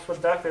anyone else with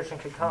dark vision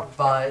could come.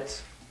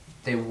 But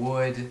they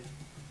would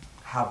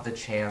have the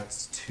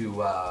chance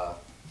to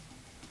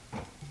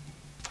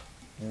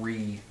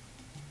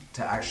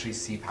to actually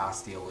see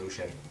past the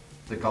illusion.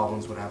 The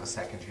goblins would have a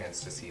second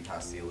chance to see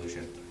past the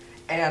illusion.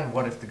 And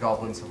what if the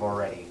goblins have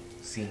already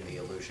seen the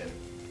illusion?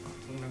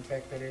 And the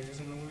fact that it is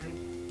an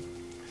illusion.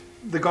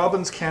 The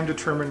goblins can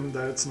determine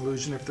that it's an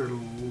illusion if they're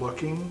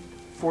looking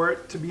for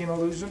it to be an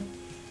illusion,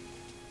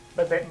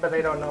 But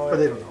they don't know it. but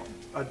they don't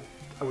know.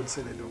 I would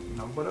say they don't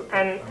know about it. but,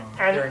 And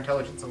Their and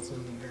intelligence also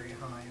isn't very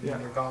high. I mean, Yeah.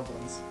 they're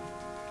goblins.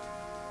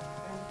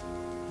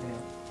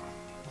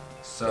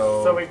 Yeah.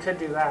 so we could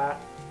do that.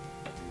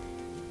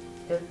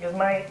 Because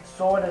my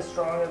sword is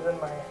stronger than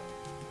my.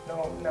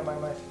 No, never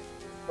mind. My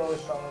bow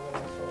is stronger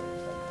than my sword.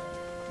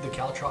 The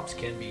caltrops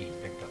can be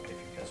picked up if you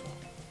guys want.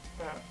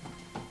 Yeah.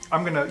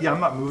 I'm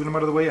not moving them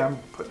out of the way. I'm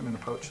putting them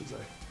in a pouch.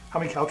 How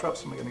many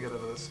caltrops am I gonna get out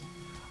of this?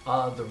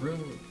 The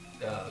room,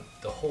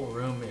 the whole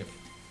room,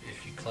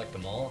 if you collect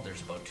them all,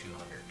 there's about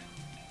 200.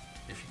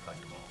 If you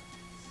collect them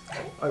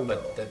all. I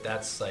will. But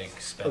that's like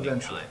spending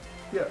Eventually. time.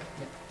 Yeah.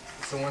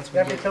 So once We we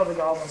have to get, kill the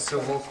goblins. so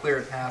we'll clear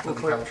a path We'll of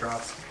clear- the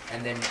caltrops,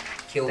 and then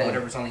kill Then-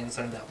 whatever's on the other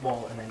side of that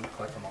wall, and then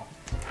collect them all.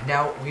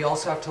 Now, we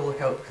also have to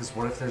look out, because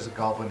what if there's a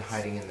goblin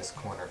hiding in this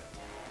corner?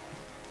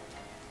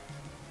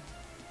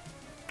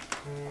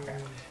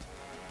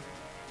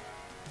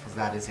 Because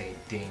that is a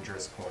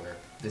dangerous corner.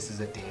 This is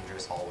a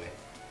dangerous hallway.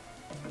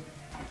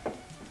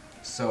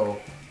 So,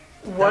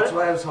 that's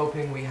why I was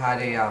hoping we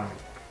had a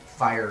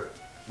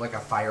like a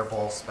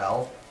fireball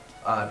spell,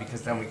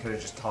 because then we could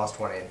have just tossed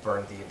one and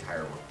burned the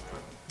entire room.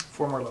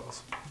 4 more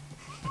levels.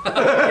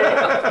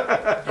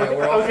 Yeah,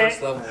 we're all Okay.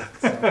 first level.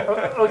 So.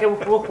 Okay,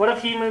 well, what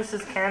if he moves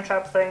his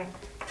cantrip thing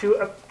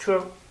to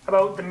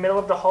about the middle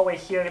of the hallway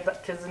here?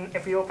 Because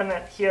if we open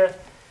it here,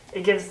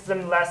 it gives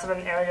them less of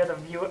an area to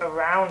view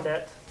around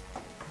it.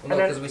 Well, no, And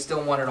then- because we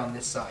still want it on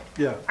this side.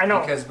 Yeah. I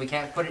know. Because we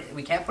can't put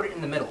it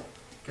in the middle.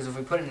 Because if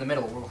we put it in the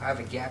middle, we'll have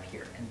a gap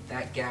here, and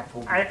that gap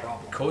will be a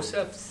problem.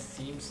 Kosef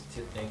seems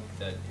to think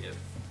that if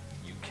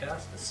you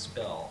cast a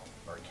spell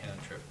or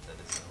cantrip that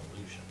is an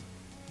illusion,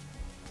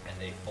 and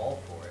they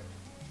fall for it,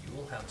 you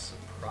will have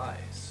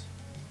surprise.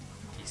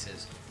 He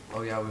says,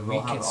 Oh yeah, we we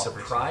will have can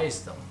opportunity.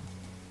 surprise them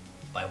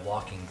by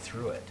walking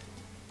through it.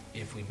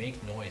 If we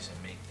make noise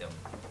and make them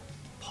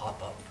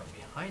pop up from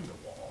behind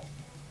the wall,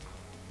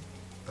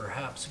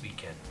 perhaps we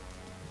can.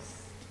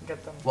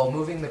 Get them. Well,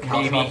 moving the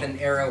Maybe- caltrop With an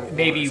arrow. or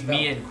Maybe a spell.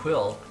 me and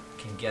Quill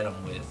can get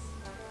them with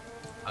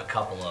a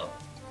couple of.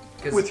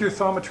 'Cause- With your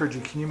thaumaturgy,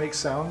 can you make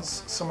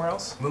sounds somewhere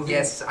else? moving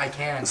Yes, I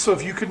can. So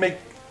if you could make,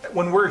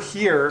 when we're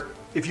here,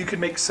 if you could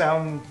make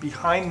sound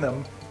behind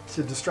them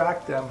to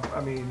distract them,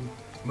 I mean,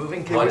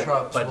 moving But-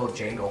 caltrops but- will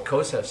jangle.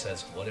 Kosef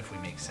says, what if we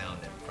make sound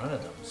in front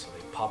of them so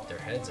they pop their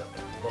heads up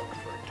and look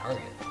for a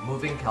target?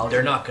 Moving caltrops.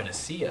 They're not going to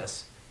see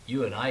us.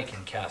 You and I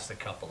can cast a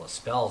couple of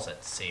spells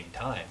at the same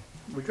time.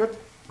 We good?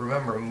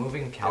 Remember,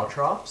 moving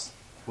caltrops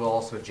will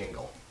also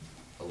jingle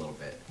a little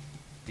bit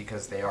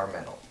because they are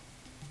metal.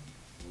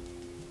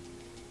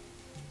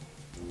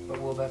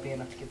 But will that be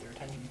enough to get their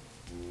attention?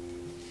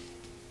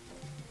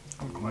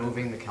 I'm quiet.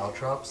 Moving the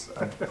caltrops,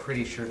 I'm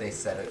pretty sure they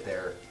set it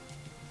there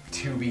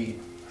to be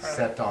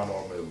stepped on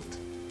or moved.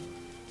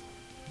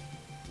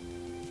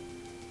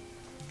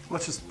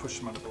 Let's just push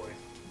them out of the way.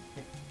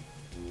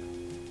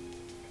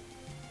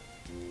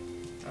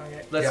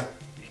 Okay. Let's.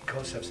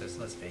 Kosef says,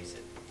 "Let's face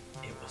it,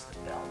 it was the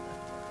bell."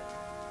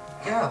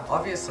 Yeah,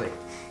 obviously.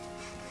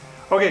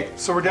 Okay,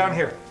 so we're down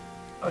here.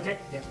 Okay.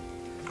 Yeah.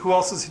 Who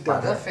else is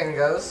down here?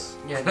 Butterfingers.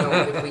 Yeah, no,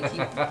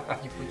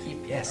 if we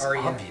keep Yes,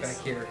 Arya obvious.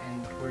 back here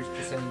and we're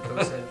just sending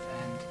Kosev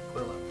and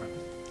Quill up front.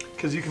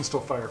 Because you can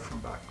still fire from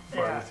back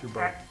far Yeah. with your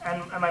bow.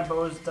 And my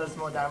bow does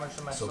more damage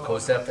than my So sword.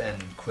 Kosef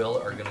and Quill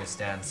are going to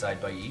stand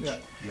side by each. Yeah.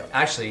 Yeah.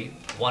 Actually,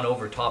 one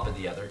over top of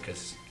the other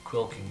because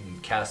Quill can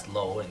cast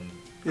low and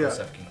Yeah.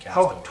 Kosef can cast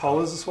How over tall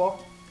top. is this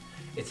wall?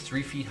 It's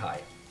 3 feet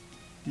high.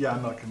 Yeah,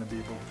 I'm not going to be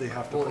able. They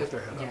have to Well, poke if,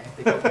 their head yeah, up. if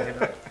they poke their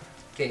head up.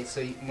 Okay,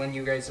 so when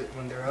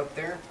they're out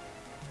there,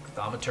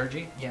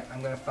 Thaumaturgy, yeah,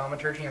 I'm gonna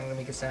thaumaturgy. I'm gonna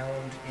make a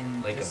sound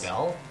in like this, a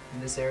bell, in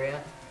this area.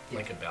 Yeah.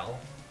 like a bell,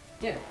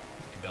 Yeah, like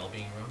a bell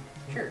being rung.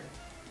 sure.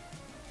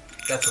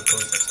 That's what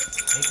Kosef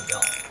says. Make a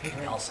bell. Make a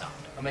bell sound.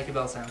 I'll make a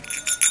bell sound.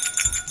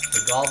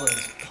 The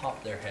goblins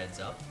pop their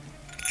heads up.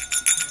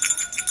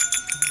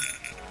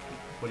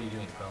 What are you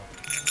doing, Quill?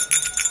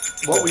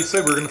 What we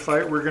said, we're going to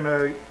fight. We're going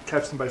to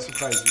catch them by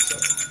surprise. You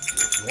said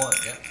If you want,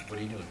 yeah. What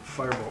are you doing?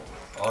 firebolt.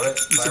 All right.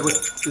 You said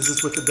firebolt. is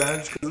this with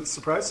advantage because it's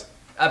surprise?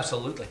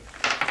 Absolutely.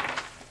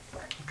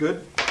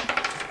 Good.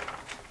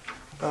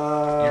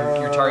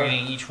 You're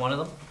targeting each one of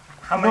them.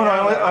 How No, many no,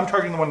 are there? I'm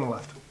targeting the one on the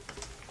left.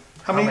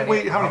 How many?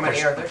 Wait, how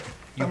many? are there?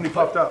 How many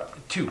popped up?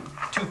 Two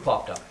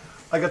popped up.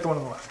 I got the one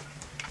on the left.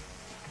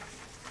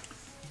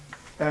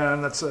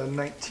 And that's a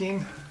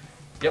 19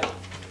 Yep.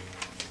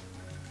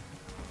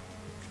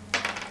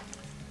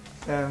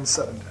 and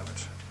 7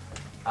 damage.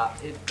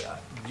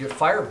 Your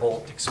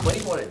firebolt. Explain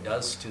what it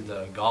does to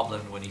the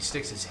goblin when he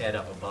sticks his head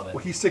up above it.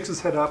 Well, he sticks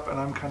his head up, and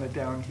I'm kind of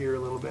down here a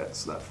little bit,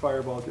 so that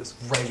fireball just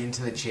Right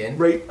into the chin.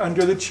 right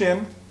under the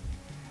chin,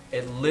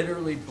 It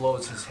literally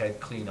blows his head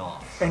clean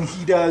off. and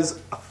he does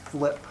a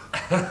flip.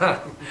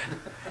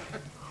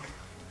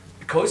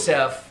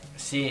 Kosef,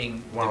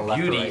 seeing One the left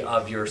or beauty right?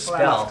 of your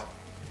spell, Left.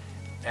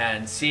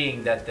 and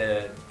seeing that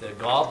the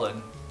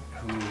goblin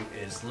who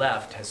is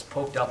left has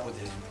poked up with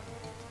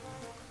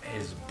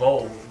his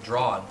bow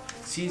drawn,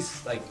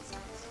 sees like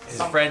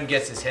his friend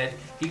gets his head,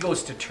 he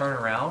goes to turn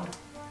around,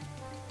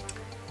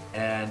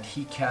 and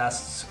he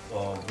casts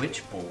a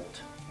witch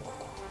bolt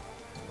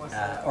What's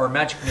that? or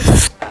magic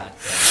missile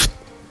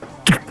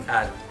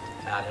at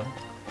him,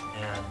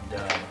 and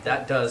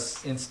that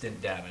does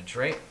instant damage,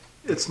 right?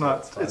 It's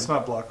not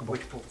blockable.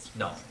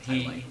 No,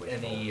 he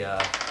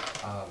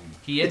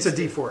he It's a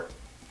instant- D4.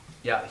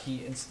 Yeah,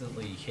 he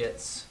instantly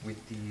hits.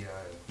 With the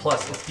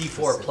Plus, it's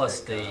D4 plus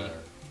specific,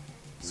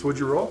 the So what'd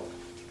you roll?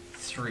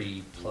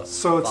 3 plus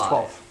So it's 5.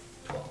 12.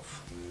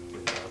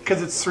 12.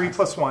 Because it's 3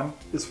 plus 1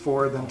 is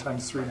 4, then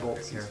times 3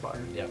 bolts is 5.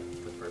 Yep.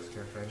 the first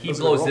character. He Those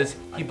are blows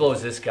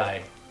roll? this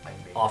guy I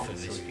made off it, of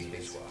so his he's feet.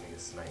 basically a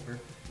sniper.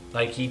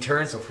 Like he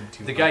turns, So from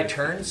the guy 200.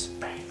 turns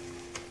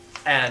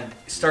and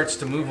starts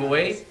to move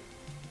away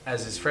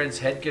as his friend's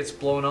head gets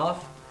blown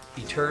off.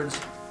 He turns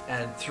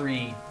and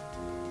 3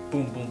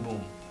 boom boom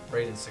boom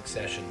right in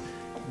succession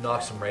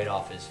knocks him right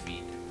off his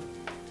feet.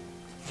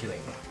 Killing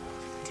him.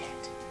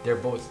 They're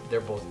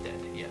both dead,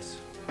 yes.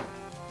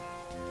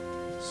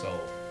 So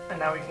And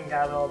now we can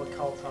gather all the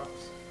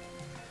caltrops.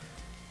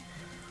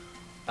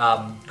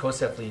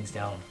 Kosef leans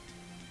down.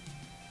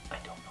 I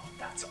don't know if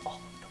that's all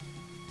of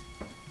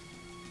them.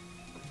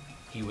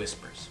 He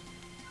whispers.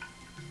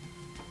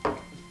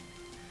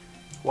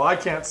 Well, I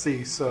can't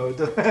see, so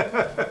Might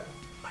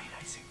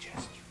I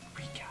suggest you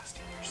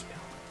recasting your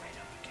spell right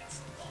up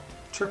against the wall?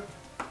 sure.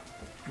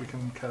 We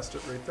can cast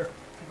it right there.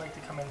 I'd like to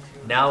come into.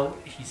 Now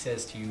he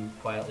says to you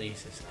quietly, he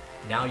says,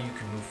 now you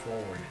can move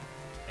forward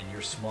and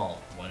you're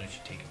small. Why don't you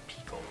take a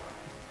peek over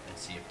and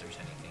see if there's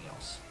anything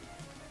else?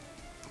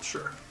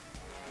 Sure.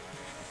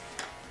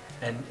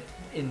 And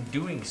in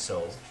doing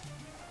so,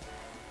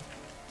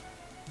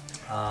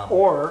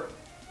 Or,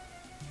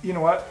 you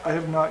know what? I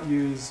have not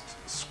used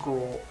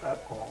scroll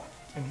at all,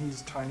 and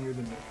he's tinier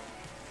than me.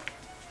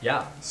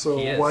 yeah, So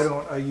he is. why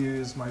don't I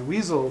use my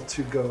weasel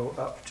to go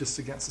up just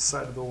against the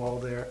side of the wall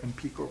there and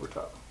peek over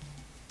top?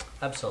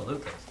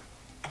 Absolutely.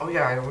 Oh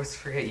yeah, I always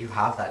forget you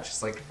have that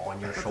just like on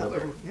your I got that shoulder.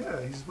 little-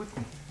 yeah, he's with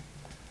me.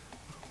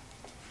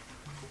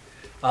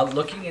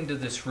 Looking into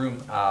this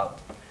room,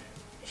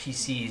 he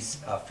sees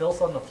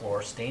filth on the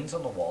floor, stains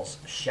on the walls,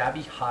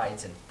 shabby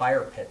hides, and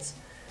fire pits.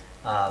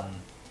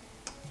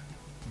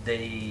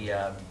 They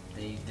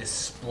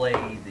display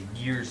the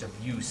years of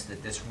use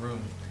that this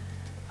room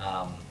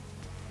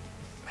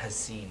has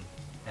seen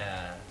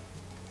at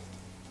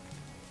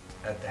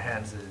the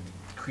hands of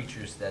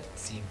creatures that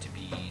seem to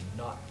be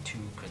not too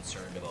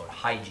concerned about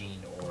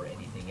hygiene or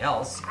anything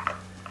else.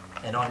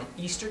 And on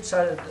the eastern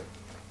side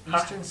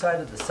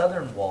of the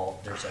southern wall,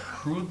 there's a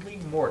crudely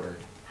mortared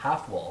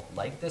half wall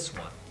like this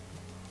one,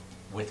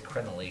 with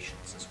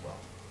crenellations as well.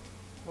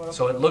 What,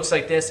 So it looks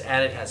like this,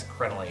 and it has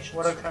crenellations.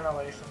 what are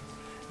crenellations?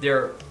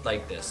 They're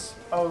like this,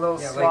 Oh,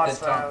 those Yeah, like slots the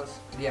for top. house.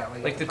 Yeah,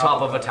 like the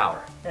top of a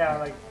tower. Yeah,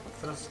 like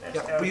for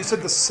the. But you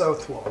said the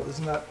south wall,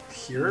 isn't that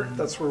here?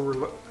 That's where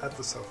we're at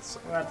the south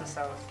side. We're at the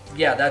south.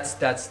 Yeah, that's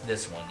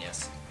this one.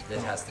 Yes, it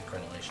has the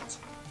crenellations.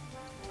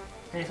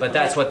 Okay, But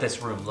that's what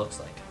this room looks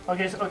like.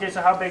 Okay,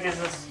 so how big is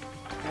this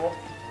wall?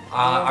 Uh,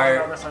 On the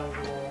our, other side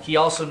of the wall. he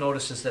also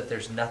notices that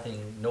there's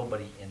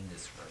nobody in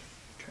this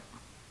room.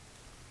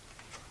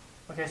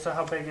 Okay, so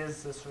how big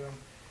is this room?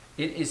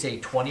 It is a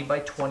 20 by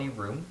 20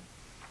 room.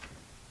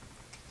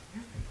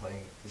 I'm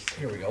playing this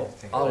Here we go.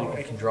 thing.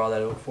 I can draw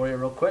that out for you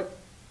real quick.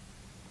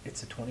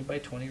 It's a 20 by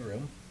 20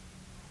 room.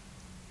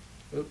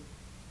 Oop.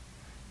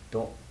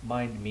 Don't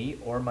mind me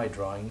or my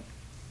drawing.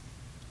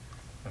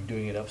 I'm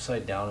doing it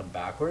upside down and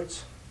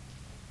backwards.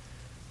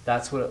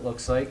 That's what it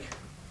looks like.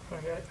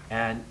 Okay.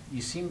 And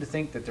you seem to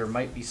think that there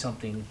might be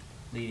something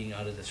leading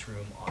out of this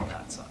room on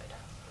that side.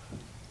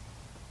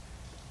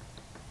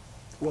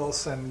 We'll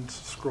send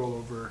scroll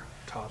over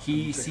top.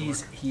 He and take a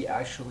sees, look. he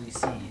actually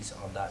sees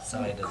on that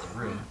side of the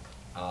room,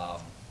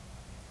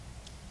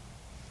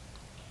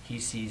 he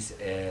sees,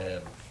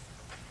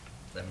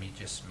 let me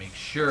just make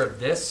sure of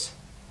this.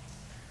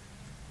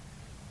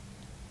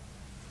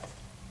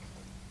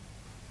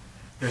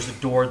 There's a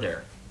door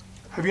there.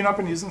 Have you not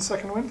been using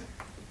second wind?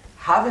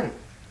 Haven't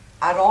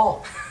at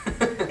all.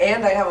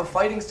 And I have a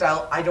fighting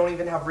style I don't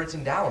even have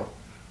written down.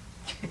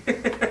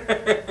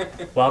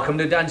 Welcome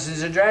to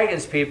Dungeons and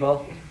Dragons,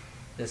 people.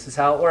 This is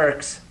how it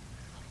works.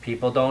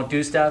 People don't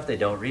do stuff, they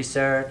don't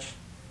research.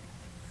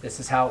 This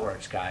is how it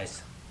works,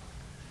 guys.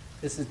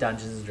 This is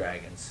Dungeons and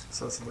Dragons.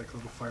 So it's like a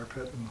little fire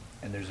pit and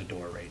And there's a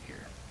door right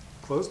here.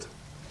 closed.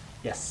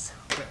 Yes.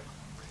 Okay.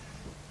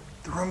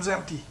 The room's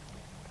empty.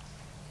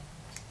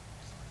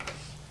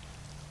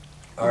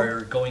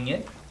 Are going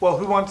in? Well,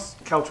 who wants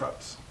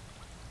caltrops?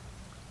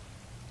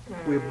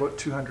 We have Mm, about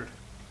 200.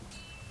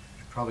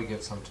 Probably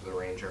give some to the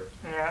ranger.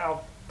 yeah,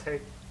 I'll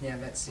take. Yeah,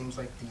 that seems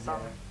like the Some.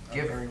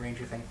 Give- very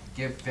ranger thing.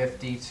 Give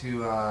 50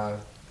 to,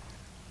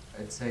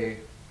 I'd say,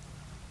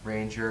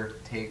 ranger,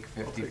 take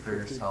 50 take for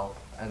 50. yourself,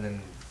 and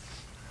then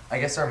I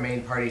guess our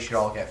main party should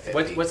all get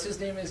 50. What's his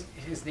name? Is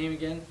his name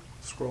again?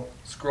 Scroll.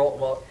 Scroll.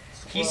 Well,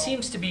 he Scroll.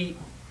 seems to be,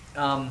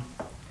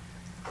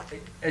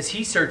 as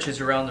he searches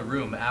around the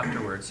room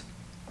afterwards,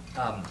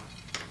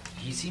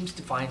 he seems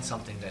to find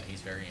something that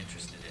he's very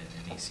interested in,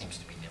 and he seems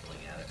to be nibbling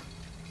at it.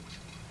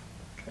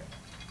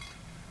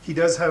 He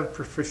does have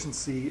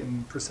proficiency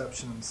in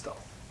perception and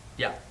stealth,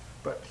 Yeah,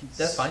 but he's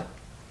that's fine.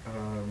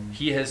 Um,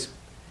 He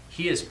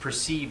has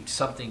perceived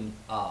something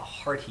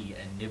hearty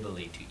and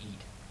nibbly to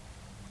eat.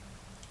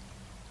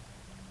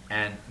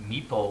 And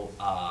Meepo,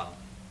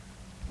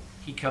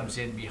 he comes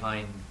in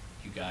behind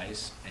you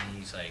guys, and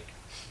he's like,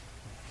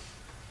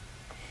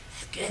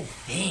 Good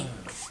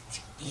things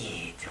to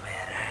eat. Where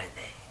are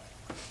they?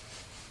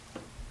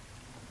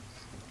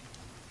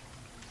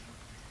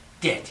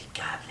 Dirty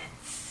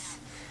goblins.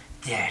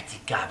 Dirty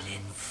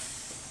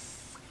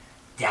goblins.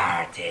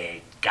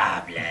 Dirty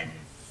goblins.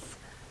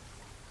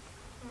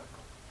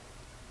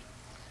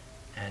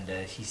 and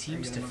he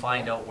seems to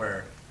find out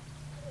where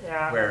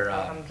Yeah, where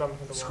I'm jumping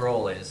the wall.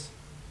 Scroll is,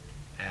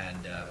 and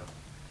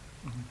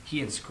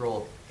he and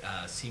Scroll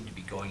seem to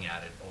be going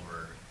at it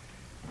over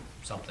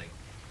something.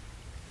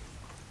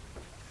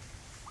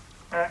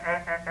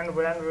 And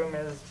where in the room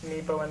is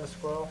Meepo and the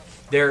squirrel?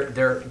 They're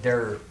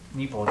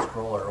Meepo and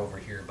Scroll are over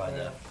here by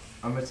the.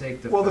 I'm gonna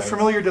take the. Well, the fence.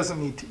 familiar doesn't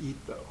need to eat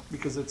though,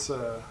 because it's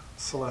a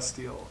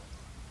celestial.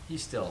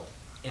 He's still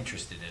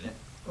interested in it,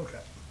 Okay.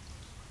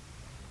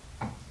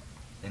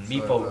 and So,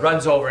 Meepo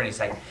runs over and he's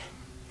like,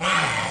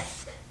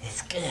 Yes,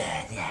 it's good,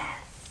 yes.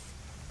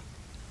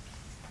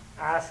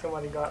 Ask him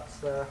what he got,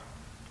 sir.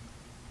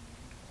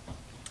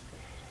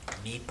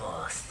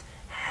 Meepos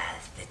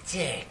has the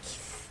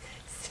turkeys.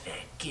 It's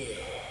very good.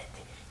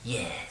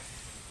 Yes.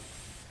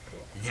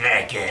 It's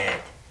very good.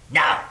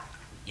 No,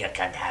 you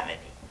can't have any.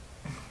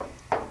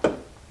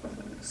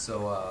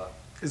 So,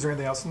 Is there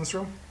anything else in this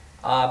room?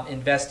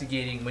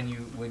 investigating when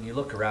you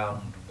look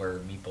around where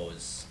Meepo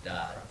is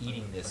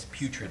eating this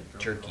putrid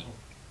jerky.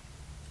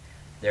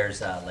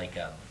 There's like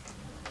a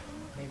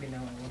Maybe no,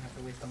 I won't have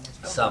to waste all my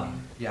spell.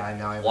 some yeah, I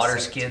now have a Water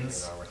 17 in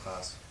skins. armor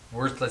class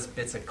worthless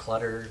bits of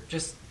clutter,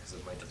 just 'cause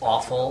of my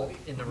awful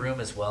defensibility. in the room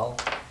as well.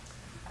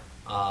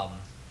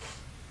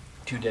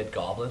 2 dead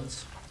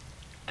goblins,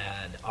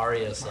 and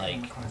Arya's My like,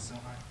 armor class is so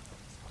high.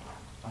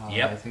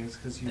 Yep. I think it's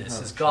because you This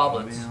have is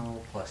goblins.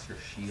 chainmail plus your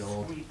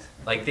shield. Sweet.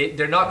 like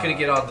they're not going to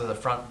get onto the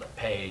front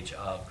page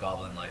of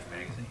Goblin Life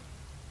magazine,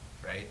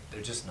 right?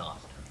 They're just not.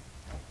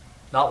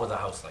 Not with a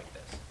house like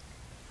this.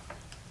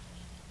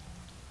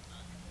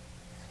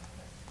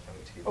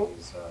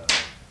 MTV's,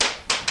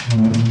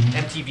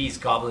 MTV's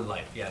Goblin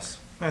Life, yes.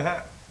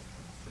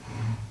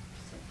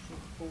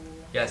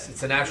 Yes,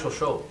 it's an actual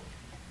show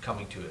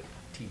coming to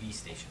a TV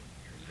station.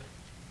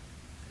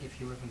 If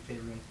you live in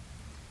Faerun.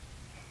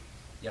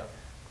 Yep.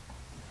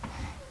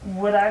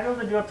 Would I be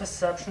able to do a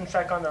perception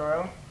check on the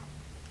room?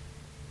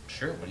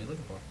 Sure. What are you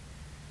looking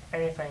for?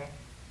 Anything.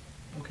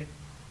 Okay.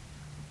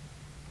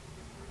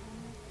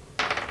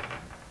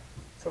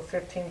 So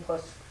 15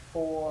 plus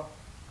 4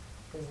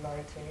 is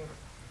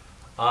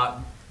 19.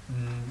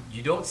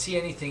 You don't see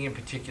anything in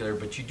particular,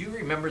 but you do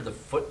remember the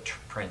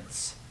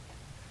footprints.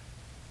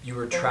 You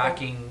were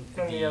tracking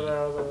In the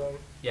other room.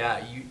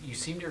 Yeah, you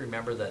seem to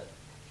remember that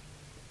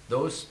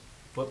those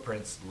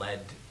footprints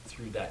led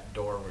through that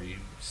door where you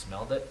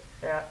smelled it,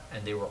 Yeah,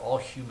 and they were all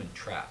human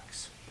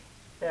tracks.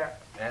 yeah.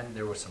 And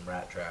there were some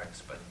rat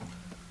tracks, but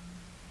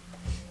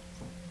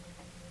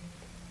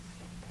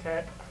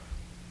Okay.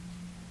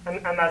 And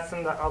that's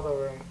in the other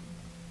room.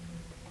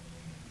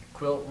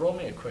 Quill, roll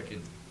me a quick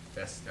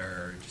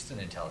or just an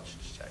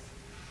intelligence check.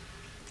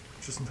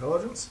 Just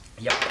intelligence?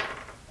 Yep.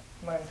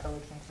 My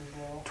intelligence is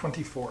low.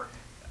 24.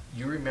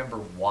 You remember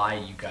why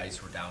you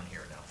guys were down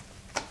here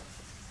now.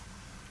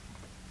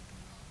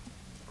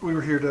 We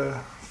were here to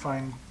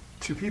find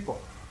 2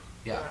 people.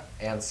 Yeah,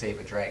 and save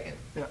a dragon.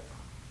 Yeah.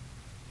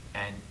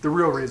 And The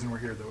real reason we're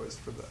here, though, is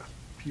for the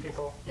people.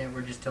 People. Yeah,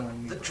 we're just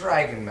telling The you.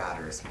 dragon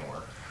matters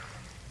more.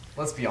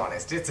 Let's be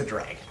honest, it's a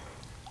dragon.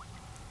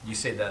 you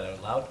say that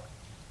out loud.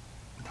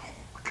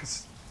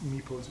 Because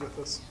Meepo is with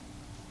us.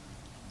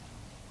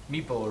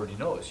 Meepo already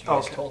knows. You Oh,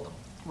 guys okay. told them.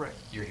 Right.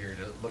 You're here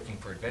looking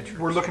for adventurers.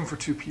 We're looking for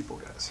 2 people,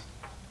 guys.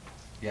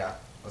 Yeah,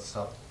 let's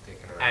stop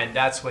taking around. And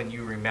that's when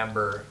you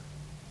remember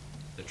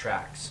the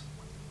tracks.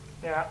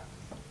 Yeah.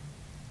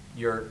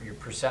 Your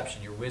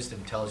perception, your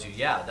wisdom tells you,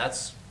 yeah,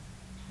 that's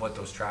what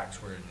those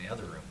tracks were in the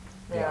other room.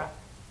 Yeah.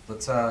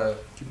 Let's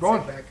Keep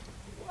going. Back.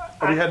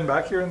 Are we heading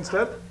back here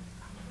instead?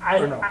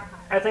 Or no?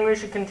 I think we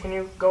should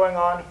continue going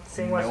on,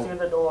 seeing what's Nope. through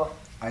the door.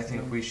 I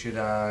think we should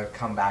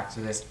come back to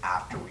this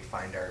after we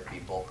find our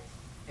people.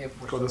 If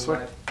we're Go still this way?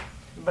 alive.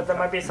 But there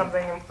might be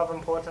something of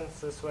importance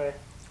this way.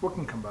 We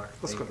can come back.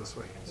 Let's go this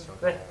way.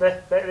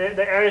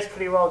 The area's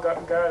pretty well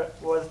guarded.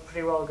 Was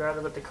pretty well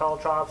guarded with the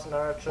caltrops and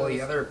archers. Well,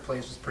 the other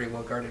place was pretty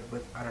well guarded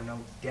with, I don't know,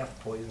 death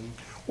poison.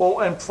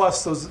 Well, and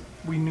plus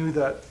we knew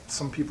that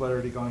some people had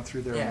already gone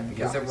through there. Yeah, and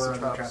because there used were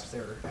some other traps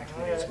there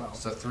actually as well.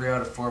 So 3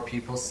 out of 4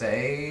 people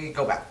say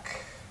go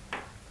back.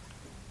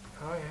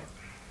 Oh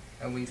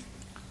yeah. And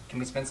can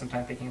we spend some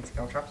time picking up the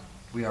skull traps?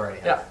 We already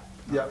have.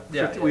 Yeah. Yeah,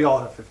 Yeah, 50, yeah. we all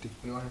have 50.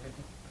 We all have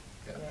 50?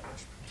 Yeah. Yeah.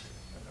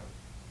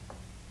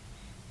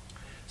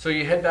 So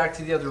you head back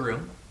to the other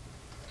room.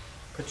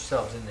 Put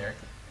yourselves in there.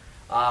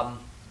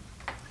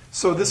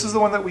 So this is the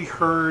one that we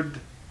heard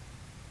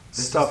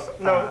This stuff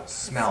No, at,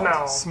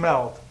 smelled.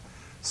 smelled.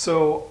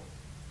 So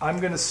I'm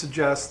going to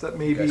suggest that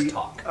maybe guys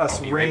talk. us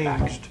I'll be right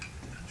back. ranged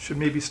should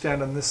maybe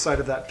stand on this side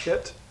of that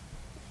pit,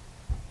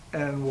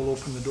 and we'll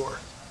open the door.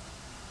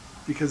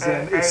 Because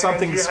then if And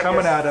something's you have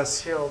coming your at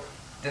us, Shield.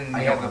 Then I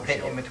we don't have a have pit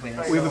shield. in between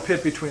us. we have a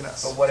pit between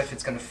us. But what if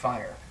it's going to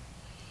fire?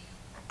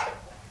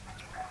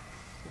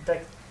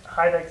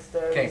 High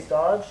dexterity Okay.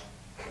 dodge.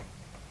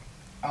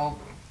 I'll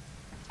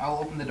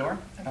open the door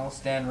and I'll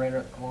stand right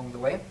along the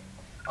way.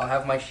 I'll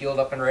have my shield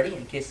up and ready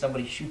in case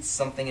somebody shoots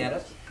something at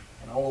us,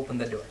 and I'll open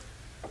the door.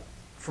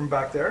 From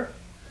back there?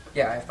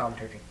 Yeah, I have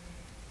thaumaturgy.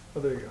 Oh,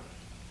 there you go.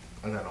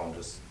 And then I'll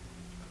just.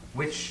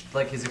 Which,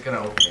 like, is it going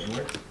to open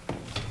inward?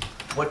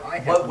 I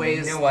have What way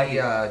is no the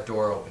idea.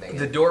 door opening?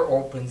 The door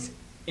opens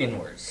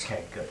inwards.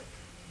 Okay, good.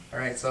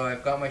 Alright, so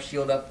I've got my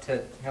shield up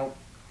to help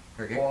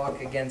Very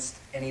block against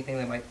anything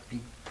that might be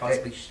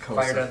possibly Okay,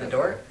 fired out of the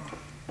door.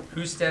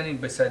 Who's standing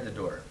beside the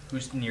door?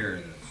 Who's near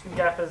this?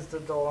 Gap is the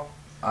door.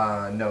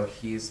 No,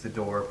 he's the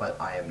door, but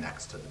I am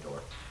next to the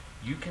door.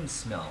 You can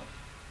smell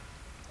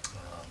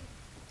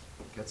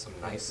Get some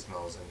nice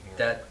smells in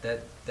here.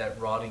 that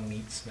rotting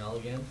meat smell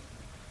again.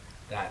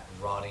 That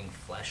rotting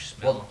flesh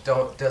smell.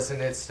 Well, doesn't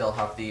it still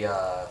have the,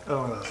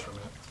 Oh, that's from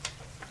it.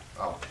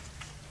 oh.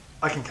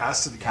 I can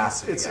cast it again.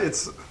 Cast it again.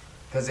 It's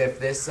Because if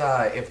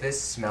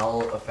this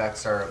smell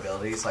affects our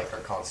abilities, like our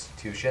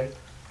constitution,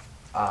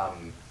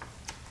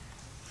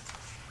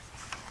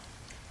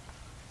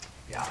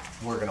 yeah,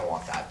 we're gonna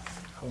want that.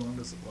 how long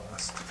does it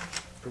last?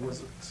 Or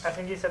was it? I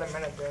think you said a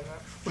minute, didn't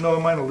it? No,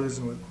 minor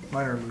illusion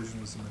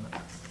was a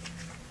minute.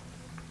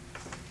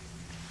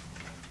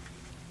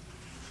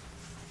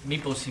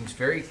 Meepo seems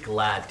very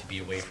glad to be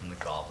away from the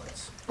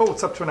goblins. Oh,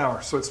 it's up to an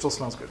hour, so it still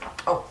smells good.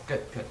 Oh,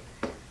 good, good.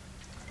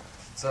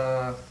 It's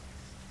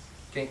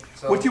Okay,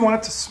 so What do you want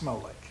it to smell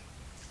like?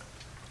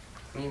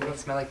 you make it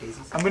smell like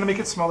daisies? I'm gonna make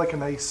it smell like a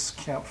nice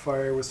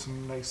campfire with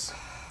some nice,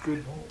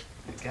 good.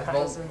 Get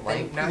Well, doesn't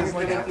like now you're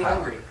gonna make me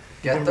hungry.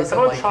 Get doesn't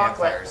How about like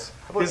chocolate? campfires.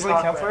 How about Is it like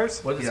chocolate?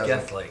 campfires? What is He doesn't.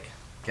 Geth like?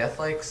 Geth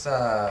likes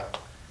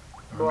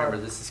Remember,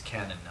 this is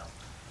canon now.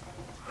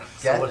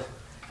 So Geth, what,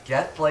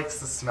 Geth likes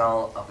the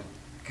smell of a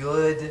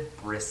good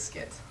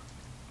brisket.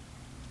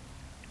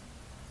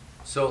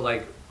 so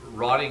like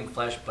rotting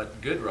flesh,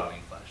 but good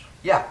rotting flesh.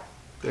 Yeah,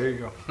 There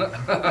you go.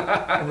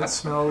 And it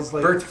smells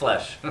like Burnt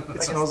flesh.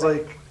 it smells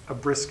like a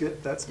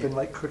brisket that's been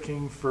like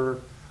cooking for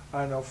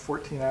I don't know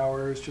 14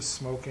 hours, just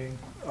smoking.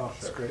 Oh,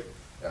 it's great.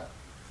 yeah.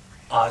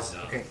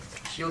 Awesome. Okay,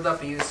 shield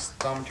up, I use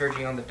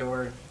thaumaturgy on the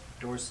door.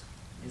 Door's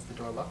Is the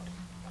door locked?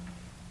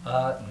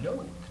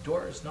 No, the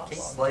door is not Okay.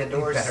 locked. Slightly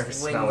door better swings.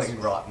 smelling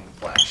rotten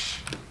flesh.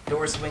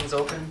 Door swings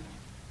open.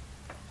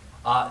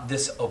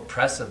 This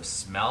oppressive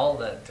smell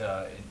that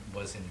it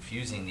was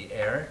infusing the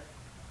air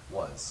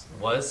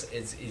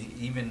is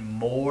even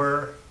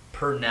more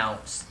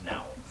pronounced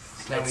now.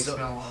 Now we It's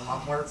smell a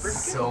lot more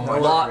brisket. So a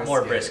much lot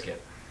more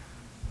brisket.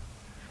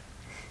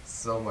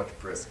 So much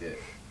brisket.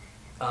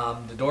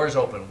 The door is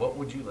open. What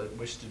would you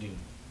wish to do?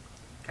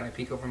 Can I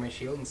peek over my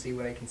shield and see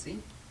what I can see?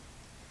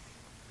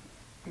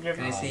 Give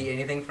Can I see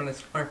anything from this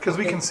far? Because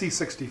we can see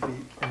 60 feet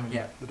in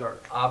Yeah. the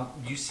dark.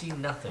 You see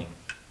nothing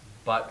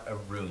but a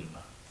room.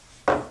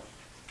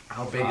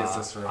 How big is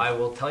this room? I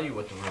will tell you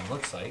what the room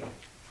looks like.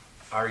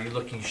 Are you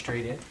looking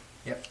straight in?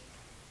 Yep.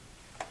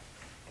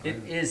 It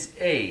is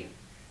a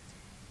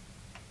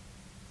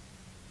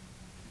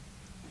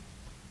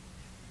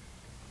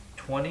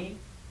 20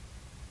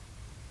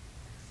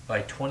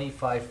 by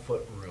 25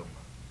 foot room.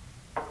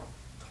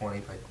 20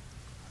 by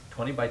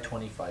 20 by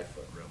 25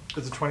 foot room.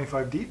 Is it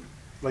 25 deep?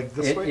 Like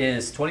this It way?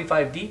 is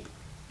 25 deep,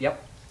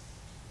 yep,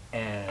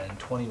 and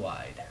 20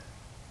 wide.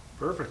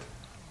 Perfect.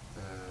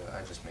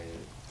 I just made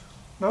it.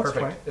 No, it's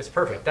Perfect. fine. It's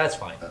perfect. That's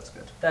fine. That's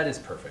good. That is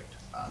perfect.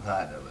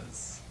 That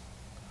was.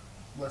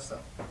 Less so.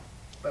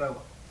 But I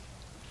will.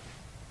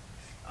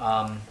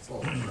 It's a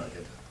little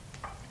rugged.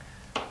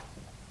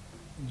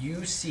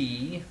 You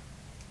see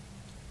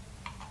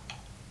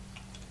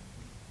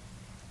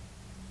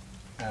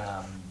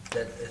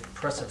that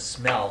oppressive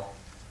smell.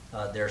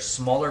 There are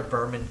smaller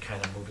vermin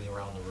kind of moving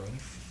around the room.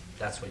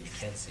 That's what you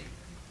can see.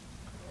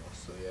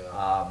 So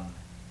yeah.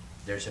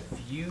 There's a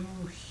few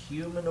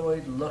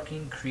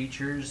humanoid-looking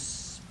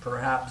creatures,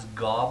 perhaps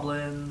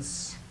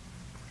goblins,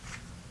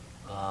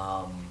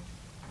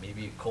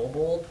 maybe a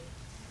kobold,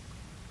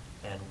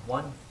 and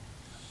one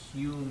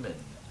human.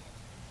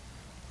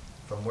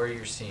 From where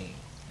you're seeing,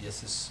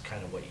 this is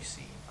kind of what you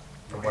see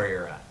from where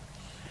you're at.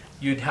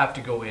 You'd have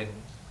to go in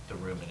the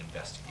room and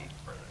investigate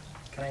further.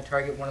 Can I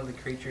target one of the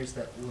creatures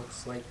that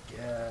looks like?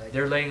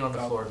 They're laying on the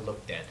goblin? floor,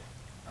 look dead.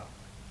 Oh.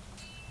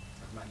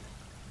 Never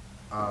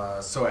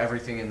mind. So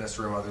everything in this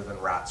room other than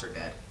rats are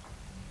dead.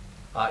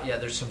 Yeah,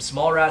 there's some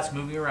small rats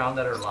moving around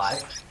that are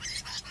alive,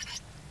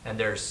 and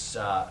there's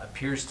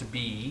appears to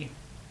be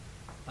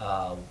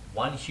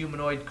one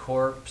humanoid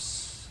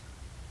corpse,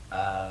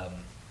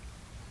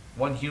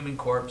 one human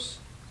corpse,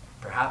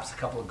 perhaps a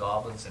couple of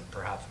goblins, and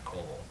perhaps a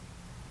kobold.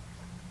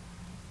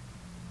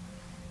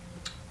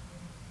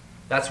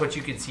 That's what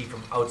you can see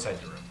from outside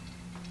the room.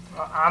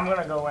 I'm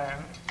gonna go in.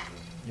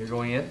 You're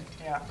going in?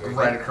 Yeah.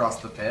 Right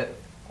across the pit.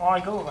 Well, I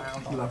go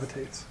around. He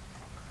levitates.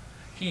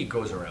 He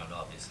goes around,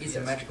 obviously. He's a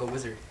yes. magical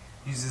wizard.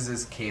 Uses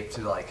his cape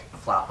to like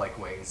flap like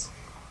wings.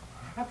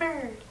 A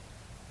bird.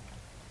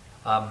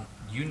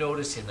 You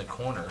notice in the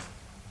corner,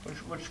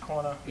 Which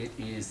corner? it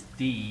is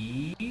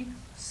the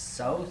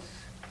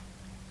south,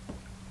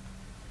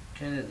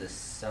 kind of the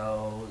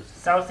south,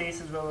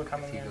 Southeast is where we're If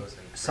coming he in. goes in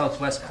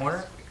southwest first, corner.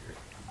 that's bigger.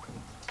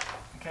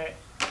 Okay.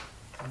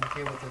 I'm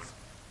okay with this.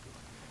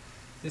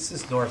 This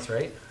is north,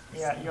 right?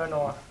 Yeah, you're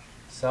north.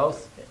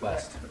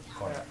 Southwest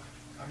corner.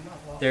 Yeah. I'm not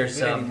lawful There's,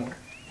 good um, anymore.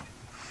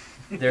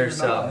 There's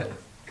You're not.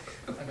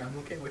 And I'm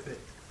okay with it.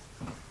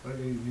 What are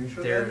you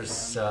neutral? there's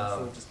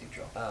So just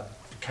neutral.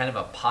 kind of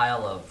a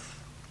pile of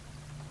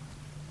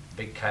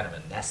big kind of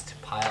a nest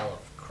pile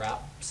of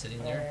crap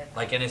sitting there. Alright.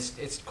 Like, and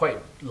it's quite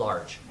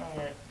large.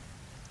 Okay.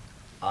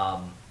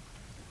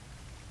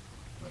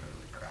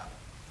 Literally crap.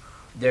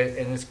 There,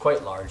 and it's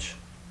quite large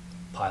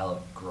pile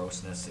of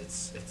grossness.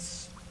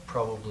 It's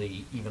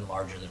probably even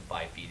larger than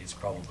 5 feet. It's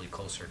probably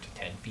closer to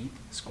 10 feet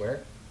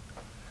square.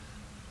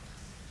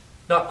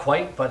 Not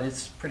quite, but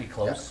it's pretty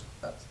close.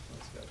 Yeah, that's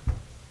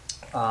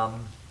good.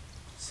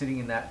 Sitting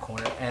in that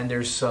corner, and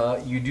there's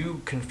you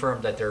do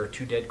confirm that there are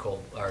two dead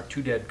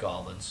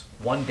goblins,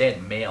 one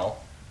dead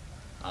male,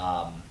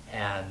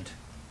 and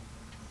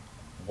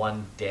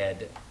one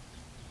dead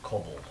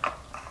kobold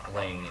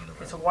laying in the room.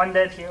 It's one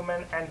dead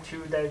human and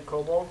two dead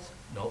kobolds.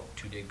 Nope,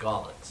 two dead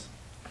goblins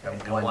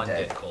And and one one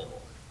dead. dead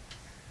kobold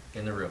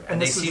in the room, And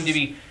and they this is seem to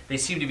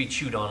just- be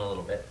chewed on a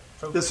little bit.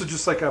 So This is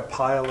just like a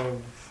pile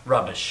of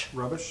Rubbish,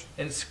 rubbish.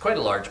 and it's quite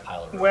a large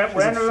pile of rubbish.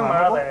 where in it the room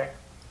flammable? are they?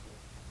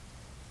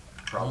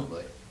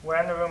 Probably.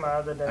 Where in the room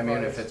are the dead I mean,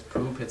 bodies? if it's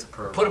poop, it's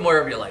poop. Put them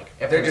wherever you like.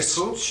 If They're it's just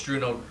poop?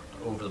 strewn out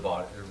over the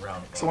body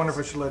around. The So I wonder if I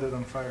bodies. should light it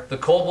on fire. The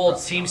kobold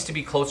seems to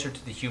be closer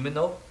to the human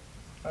though,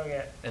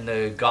 Okay. and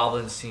the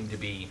goblins seem to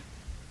be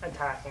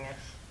Attacking it.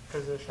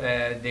 Position.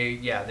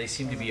 they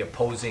seem to be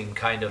opposing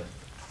kind of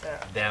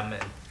Yeah. them.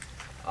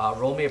 And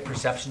roll me a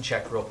perception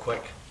check real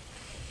quick.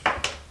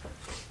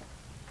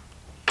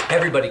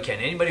 Everybody can.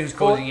 Anybody who's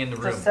going in the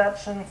room.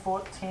 Perception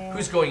 14.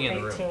 Who's going in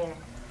the room? 18.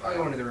 I'll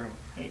go into the room.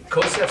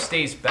 Kosef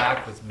stays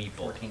back with Meeple.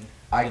 14.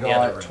 I in the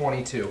other room. got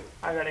 22.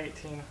 I got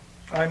 18.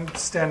 I'm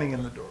standing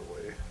in the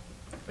doorway.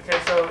 Okay,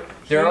 so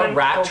There are human,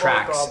 rat kobold,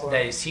 tracks goblin.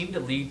 that seem to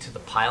lead to the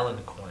pile in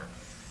the corner.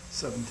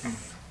 17.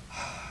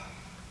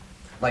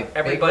 Like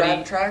Everybody- big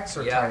rat tracks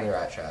or yeah. tiny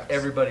rat tracks?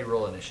 Everybody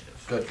roll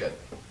initiative. Good, good.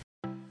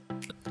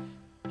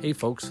 Hey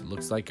folks,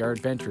 looks like our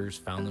adventurers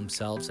found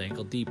themselves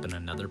ankle deep in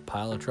another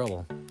pile of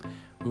trouble.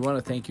 We want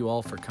to thank you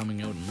all for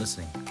coming out and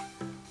listening.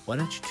 Why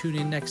don't you tune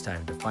in next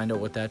time to find out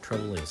what that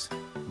trouble is,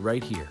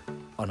 right here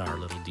on our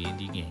little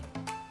D&D game.